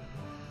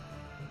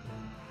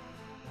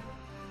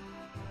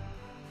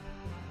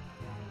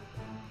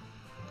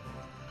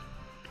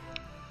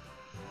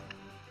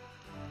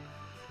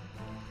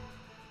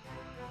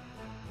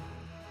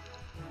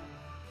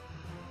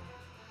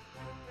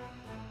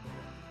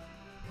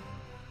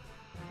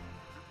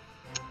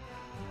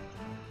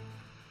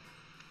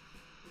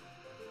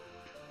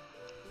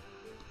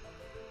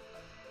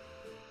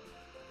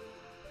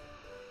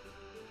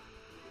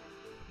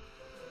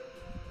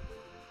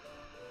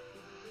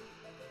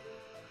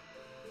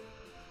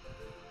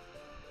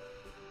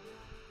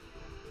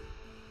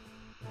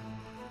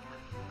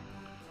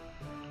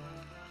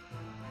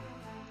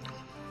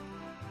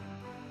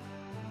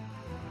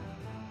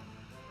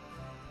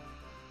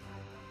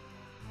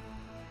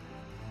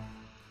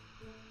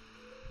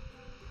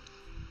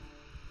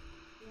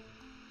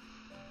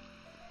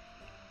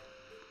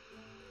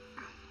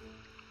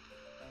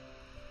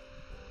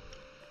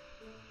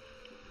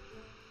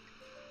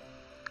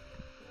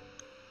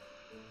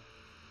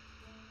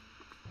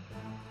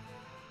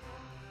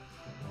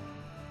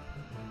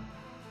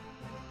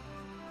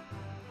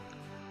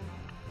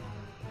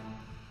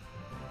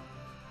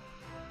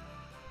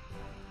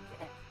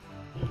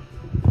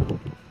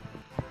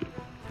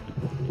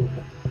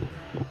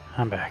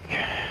 I'm back.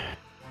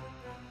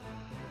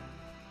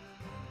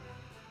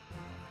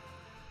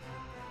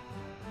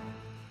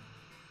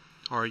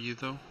 Are you,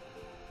 though?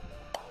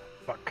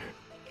 Fuck.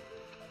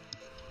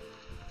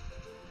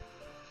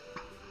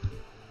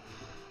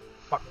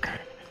 Fuck.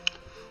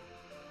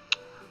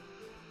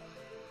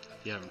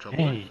 You having trouble?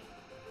 Hey.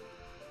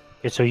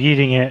 Yeah, so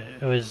eating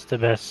it was the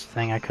best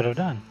thing I could have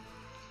done.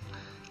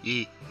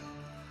 Eat.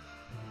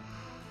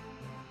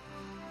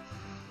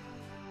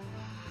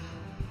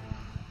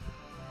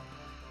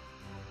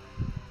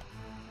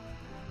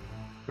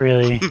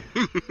 Really?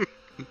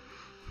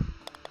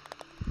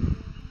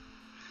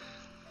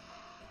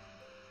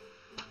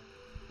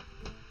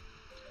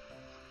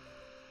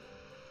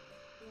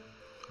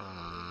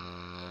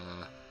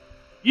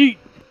 Yeet.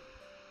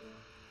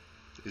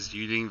 Is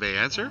yeeting the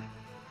answer?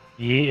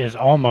 Yeet is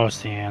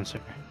almost the answer.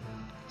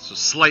 So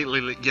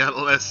slightly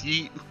less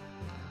yeet.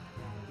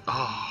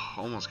 Oh,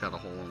 almost got a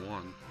hole in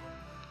one.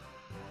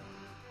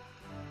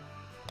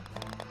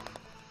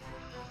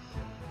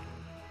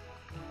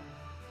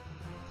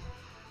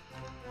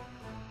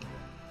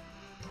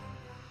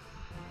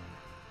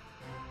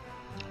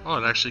 Oh,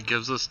 it actually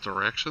gives us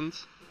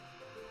directions?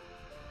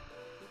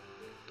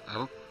 I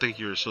don't think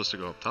you were supposed to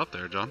go up top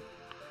there, John.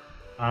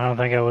 I don't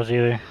think I was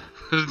either.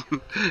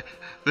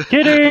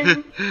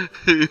 Kidding!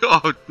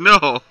 Oh,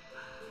 no!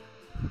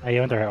 Oh, you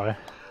went the right way.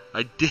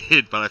 I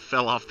did, but I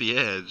fell off the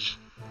edge.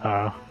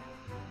 Oh.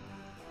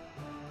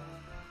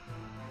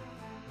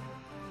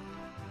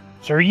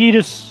 Sir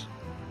Yeetus!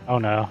 Oh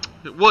no.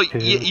 Well,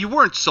 you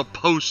weren't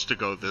supposed to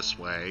go this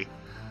way.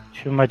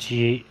 Too much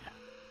yeet.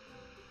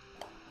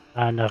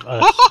 Not enough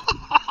us.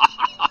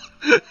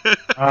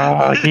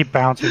 I keep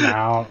bouncing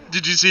out.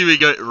 Did you see me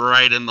get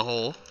right in the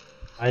hole?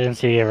 I didn't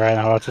see it right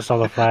now. I just saw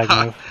the flag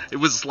move. It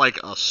was like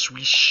a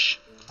swish.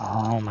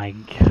 Oh my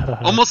god.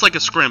 Almost like a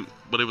scrimp,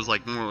 but it was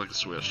like more like a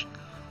swish.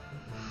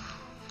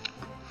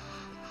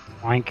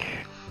 Oink.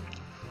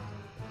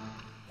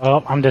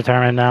 Oh, I'm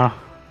determined now.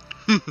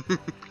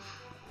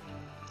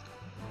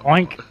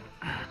 Oink.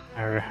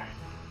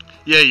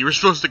 Yeah, you were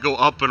supposed to go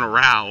up and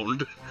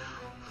around.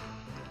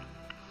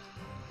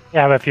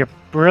 Yeah, but if you're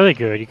really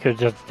good, you could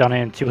have just done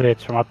it in 2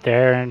 hits from up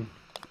there and...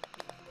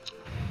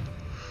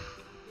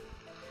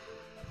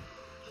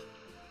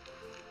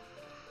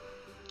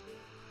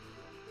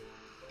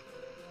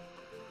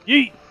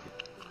 Yeet!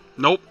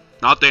 Nope,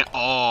 not that.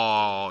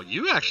 Oh,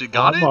 you actually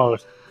got it?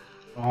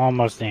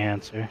 Almost the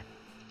answer.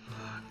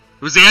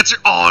 It was the answer?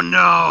 Oh no,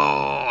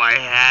 I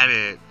had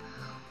it.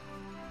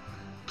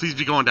 Please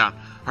be going down.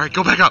 Alright,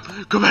 go back up.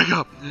 Go back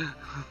up.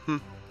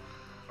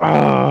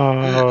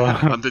 Oh.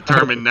 I'm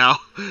determined now.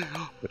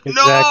 Exactly.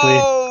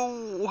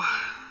 No!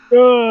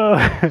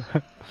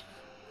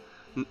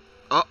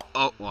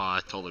 Oh, well,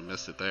 I totally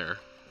missed it there.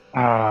 Oh,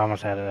 I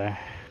almost had it there.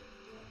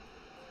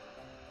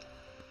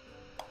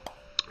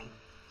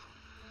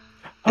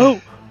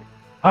 Oh!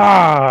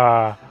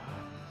 Ah!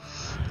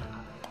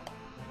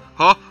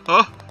 Huh?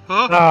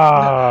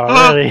 Oh,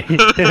 really?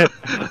 Yeah.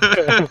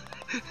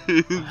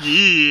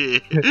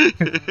 Yeet.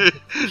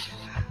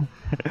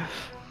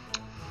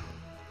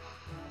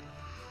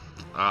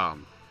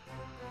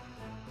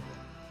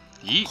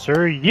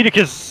 Sir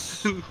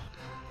Yeeticus!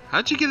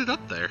 How'd you get it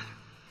up there?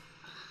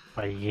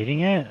 By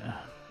yeeting it?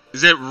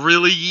 Is it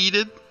really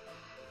yeeted?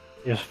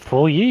 It's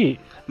full yeet.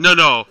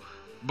 No.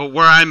 But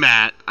where I'm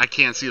at, I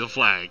can't see the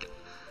flag.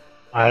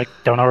 I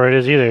don't know where it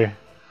is either.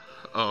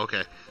 Oh,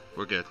 okay.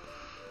 We're good.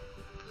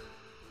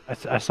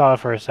 I saw it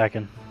for a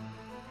second.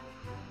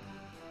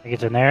 I think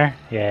it's in there?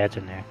 Yeah, it's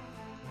in there.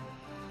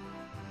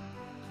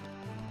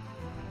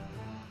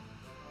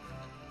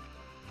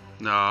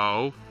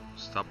 No.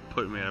 Stop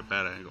putting me at a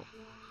bad angle.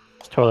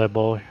 It's toilet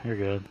bowl. You're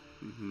good.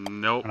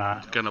 Nope. Not.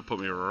 It's gonna put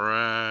me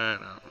right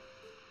out.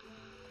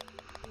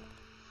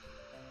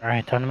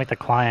 Alright, time to make the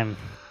climb.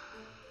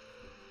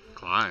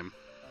 Climb.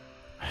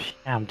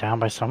 Yeah, I'm down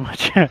by so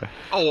much.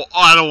 Oh,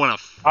 I don't want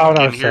to Oh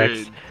no, hear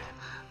 6. it.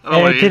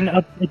 And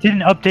it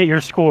didn't update your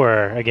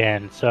score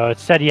again, so it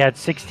said you had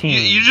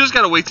 16. You just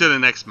gotta wait till the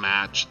next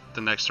match,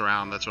 the next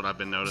round. That's what I've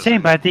been noticing.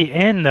 Same, but at the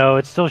end though,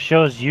 it still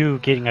shows you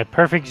getting a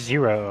perfect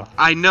 0.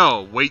 I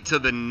know. Wait till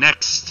the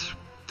next,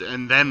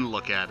 and then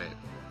look at it.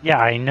 Yeah,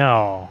 I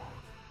know.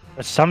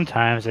 But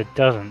sometimes it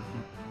doesn't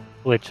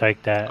glitch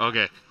like that.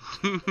 Okay.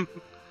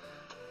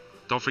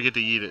 Don't forget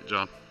to eat it,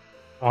 John.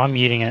 Oh, I'm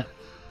eating it.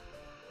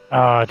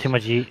 Oh, too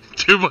much yeet.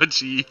 Too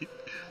much eat.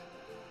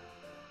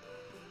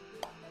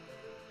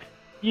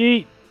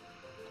 Yeet.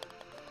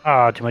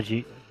 Oh, too much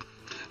yeet.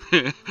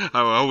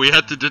 Are we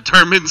at the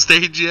determined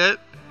stage yet?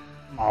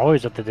 I'm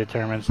always at the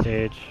determined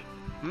stage.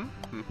 Hmm?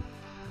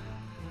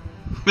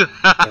 The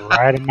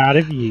right amount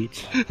of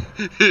yeet.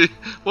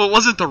 Well, it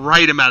wasn't the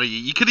right amount of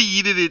yeet. You could have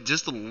yeeted it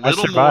just a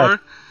little more.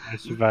 I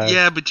survived.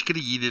 Yeah, but you could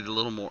have yeeted it a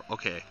little more.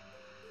 Okay.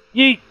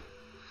 Yeet.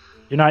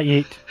 You're not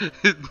yeet.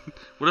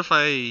 What if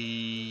I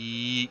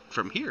yeet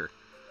from here?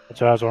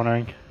 That's what I was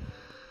wondering.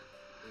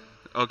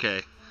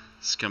 Okay.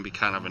 This is gonna be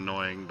kind of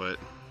annoying, but...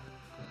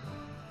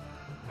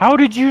 How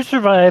did you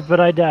survive,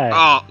 but I died?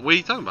 Oh, what are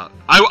you talking about?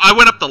 I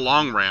went up the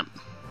long ramp.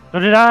 So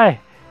did I.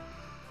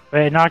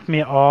 But it knocked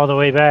me all the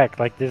way back,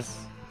 like this.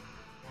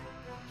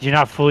 Did you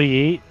not fully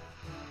eat?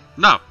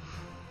 No.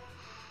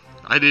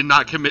 I did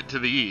not commit to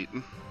the eat.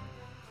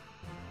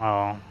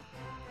 Oh.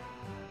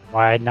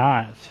 Why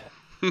not?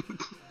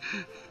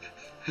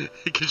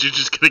 Because you're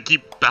just gonna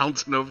keep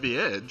bouncing over the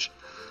edge.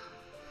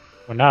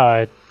 Well, no,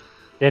 it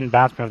didn't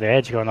bounce me over the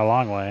edge going the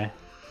long way.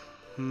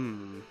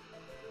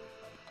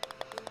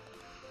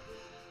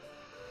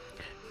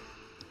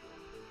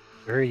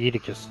 Sir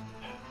Yeeticus.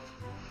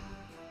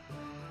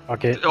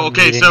 Okay.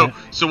 Okay,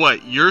 so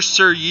what? You're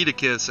Sir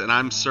Yeeticus and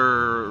I'm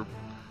Sir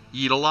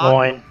Yeetalot?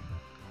 Loin.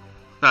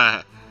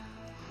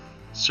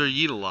 Sir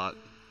Yeetalot.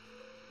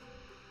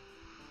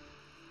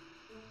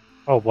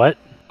 Oh, what?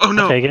 Oh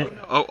no! I'll take it.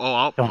 Oh,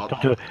 I'll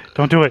Don't do it.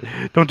 Don't do it.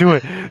 Don't do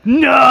it.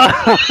 No!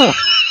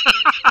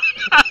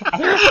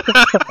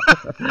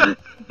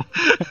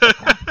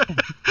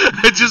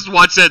 I just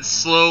watched that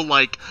slow,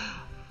 like,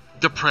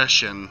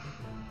 depression.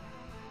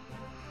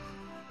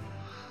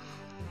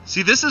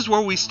 See, this is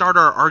where we start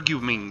our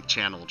arguing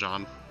channel,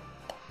 John.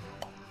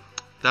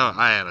 That,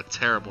 I had a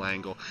terrible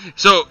angle.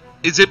 So,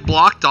 is it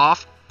blocked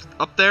off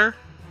up there?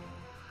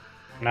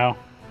 No.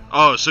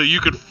 Oh, so you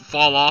could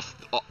fall off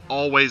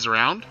all ways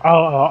around?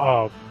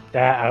 Oh.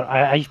 That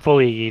I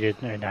fully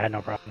yeeted and I had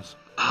no problems.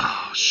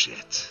 Oh,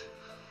 shit.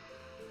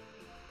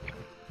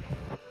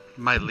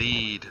 My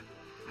lead.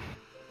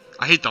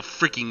 I hit the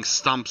freaking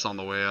stumps on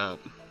the way up.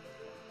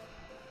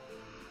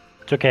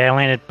 It's okay. I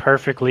landed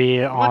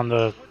perfectly on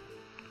a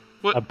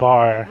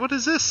bar. What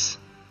is this?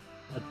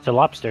 It's a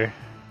lobster.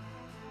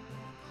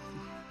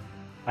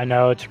 I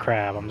know it's a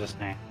crab. I'm just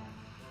saying.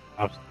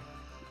 Lobster.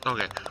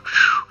 Okay.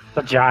 It's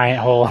a giant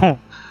hole.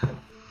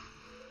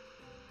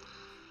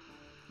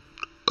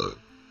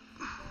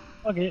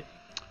 Okay.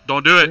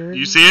 Don't do it.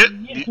 You see it?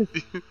 Yes.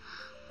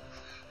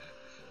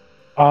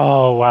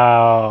 Oh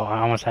wow! I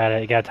almost had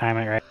it. You gotta time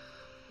it right.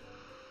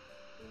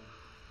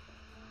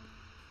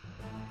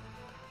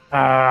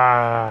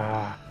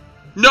 Ah.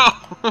 No!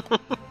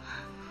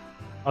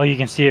 Oh, you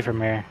can see it from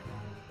here.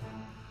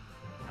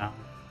 Oh,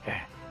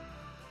 okay.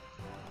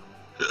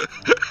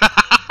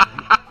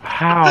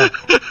 How?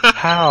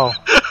 How?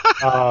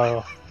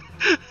 Oh.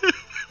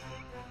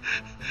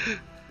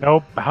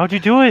 Nope. How'd you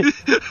do it?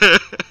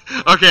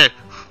 Okay.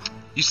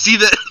 You see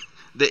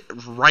the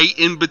right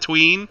in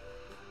between?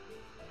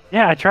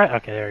 Yeah, I tried.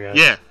 Okay, there we go.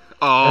 Yeah.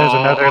 Oh. There's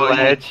another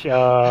ledge.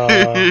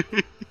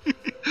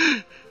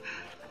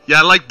 Yeah,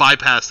 I like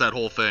bypass that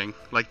whole thing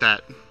like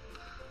that.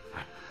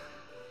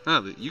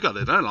 Oh, you got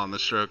it in on the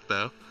stroke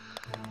though.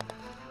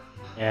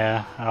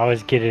 Yeah, I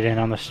always get it in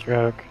on the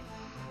stroke.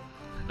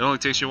 It only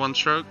takes you one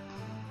stroke?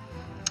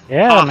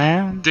 Yeah,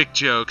 man. Dick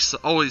jokes.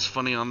 Always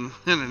funny on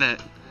the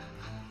internet.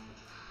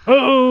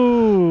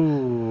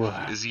 Oh!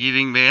 Is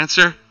eating the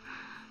answer?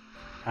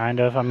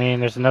 Kind of. I mean,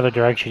 there's another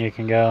direction you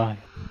can go.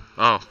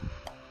 Oh.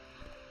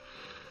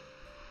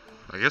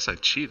 I guess I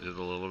cheated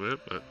a little bit,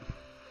 but...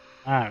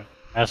 Not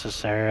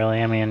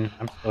necessarily. I mean,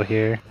 I'm still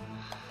here.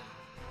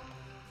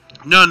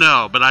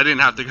 No, but I didn't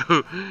have to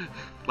go...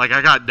 Like,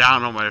 I got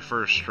down on my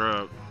first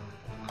stroke.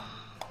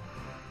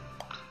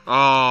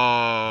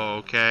 Oh,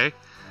 okay.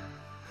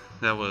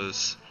 That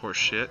was horse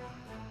shit.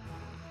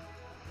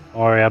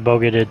 Don't worry, I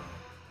bogeted.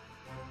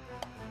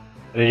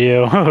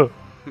 Video.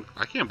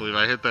 I can't believe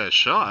I hit that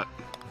shot.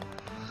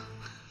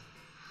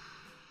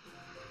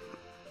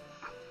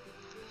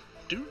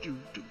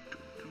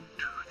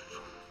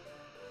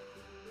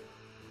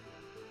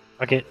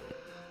 Fuck it.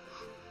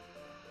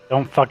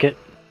 Don't fuck it.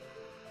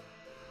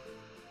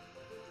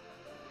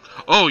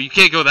 Oh, you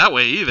can't go that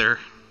way either.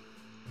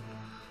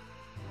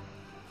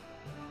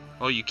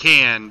 Oh, you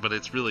can, but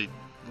it's really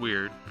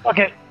weird. Fuck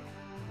it.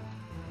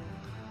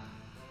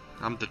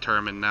 I'm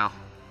determined now.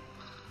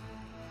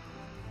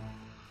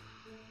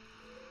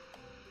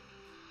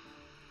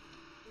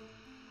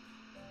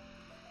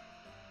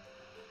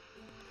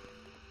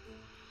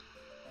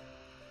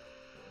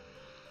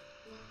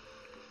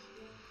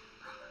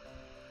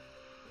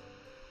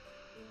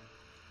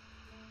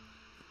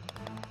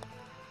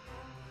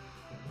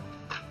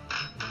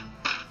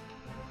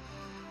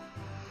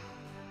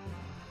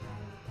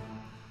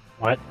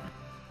 What?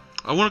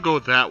 I want to go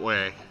that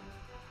way.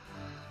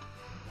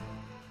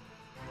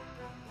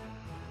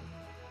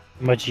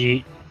 Much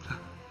eat.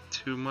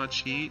 Too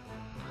much heat.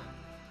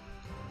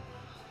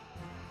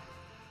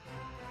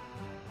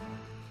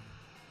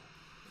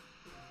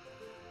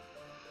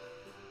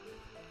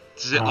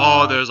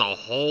 Oh, there's a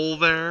hole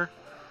there.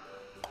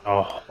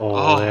 A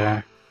hole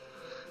there.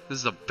 This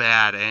is a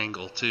bad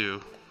angle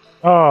too.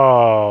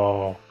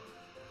 Oh.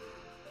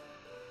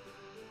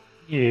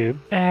 You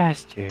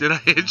bastard. Did I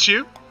hit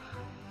you?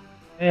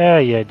 Yeah,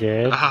 you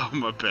did. Oh,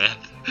 my bad.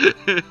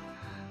 I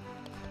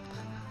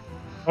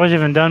wasn't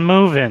even done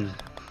moving.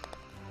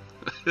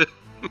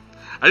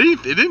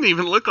 It didn't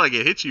even look like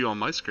it hit you on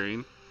my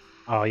screen.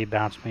 Oh, you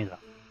bounced me though.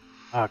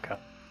 Okay.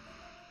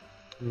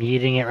 I'm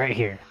eating it right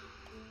here.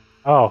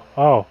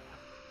 Oh.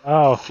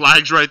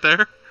 Flags right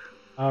there.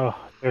 Oh,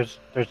 there's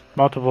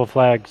multiple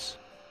flags.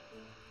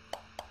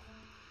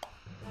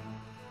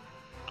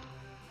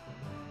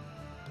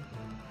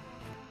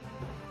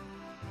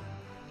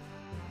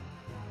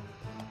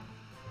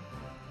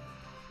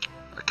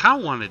 I kind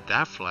of wanted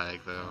that flag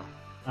though.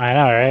 I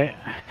know,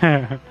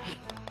 right?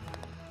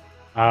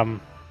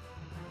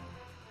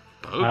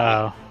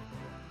 Bogey.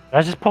 Did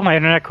I just pull my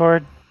internet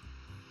cord?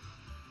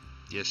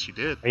 Yes, you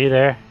did. Are you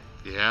there?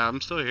 Yeah,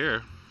 I'm still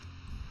here.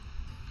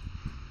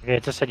 Okay,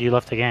 it just said you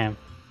left the game.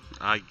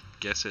 I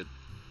guess it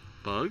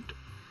bugged.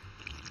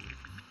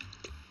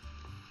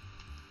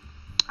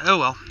 Oh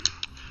well.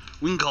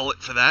 We can call it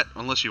for that,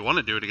 unless you want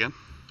to do it again.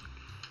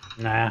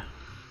 Nah.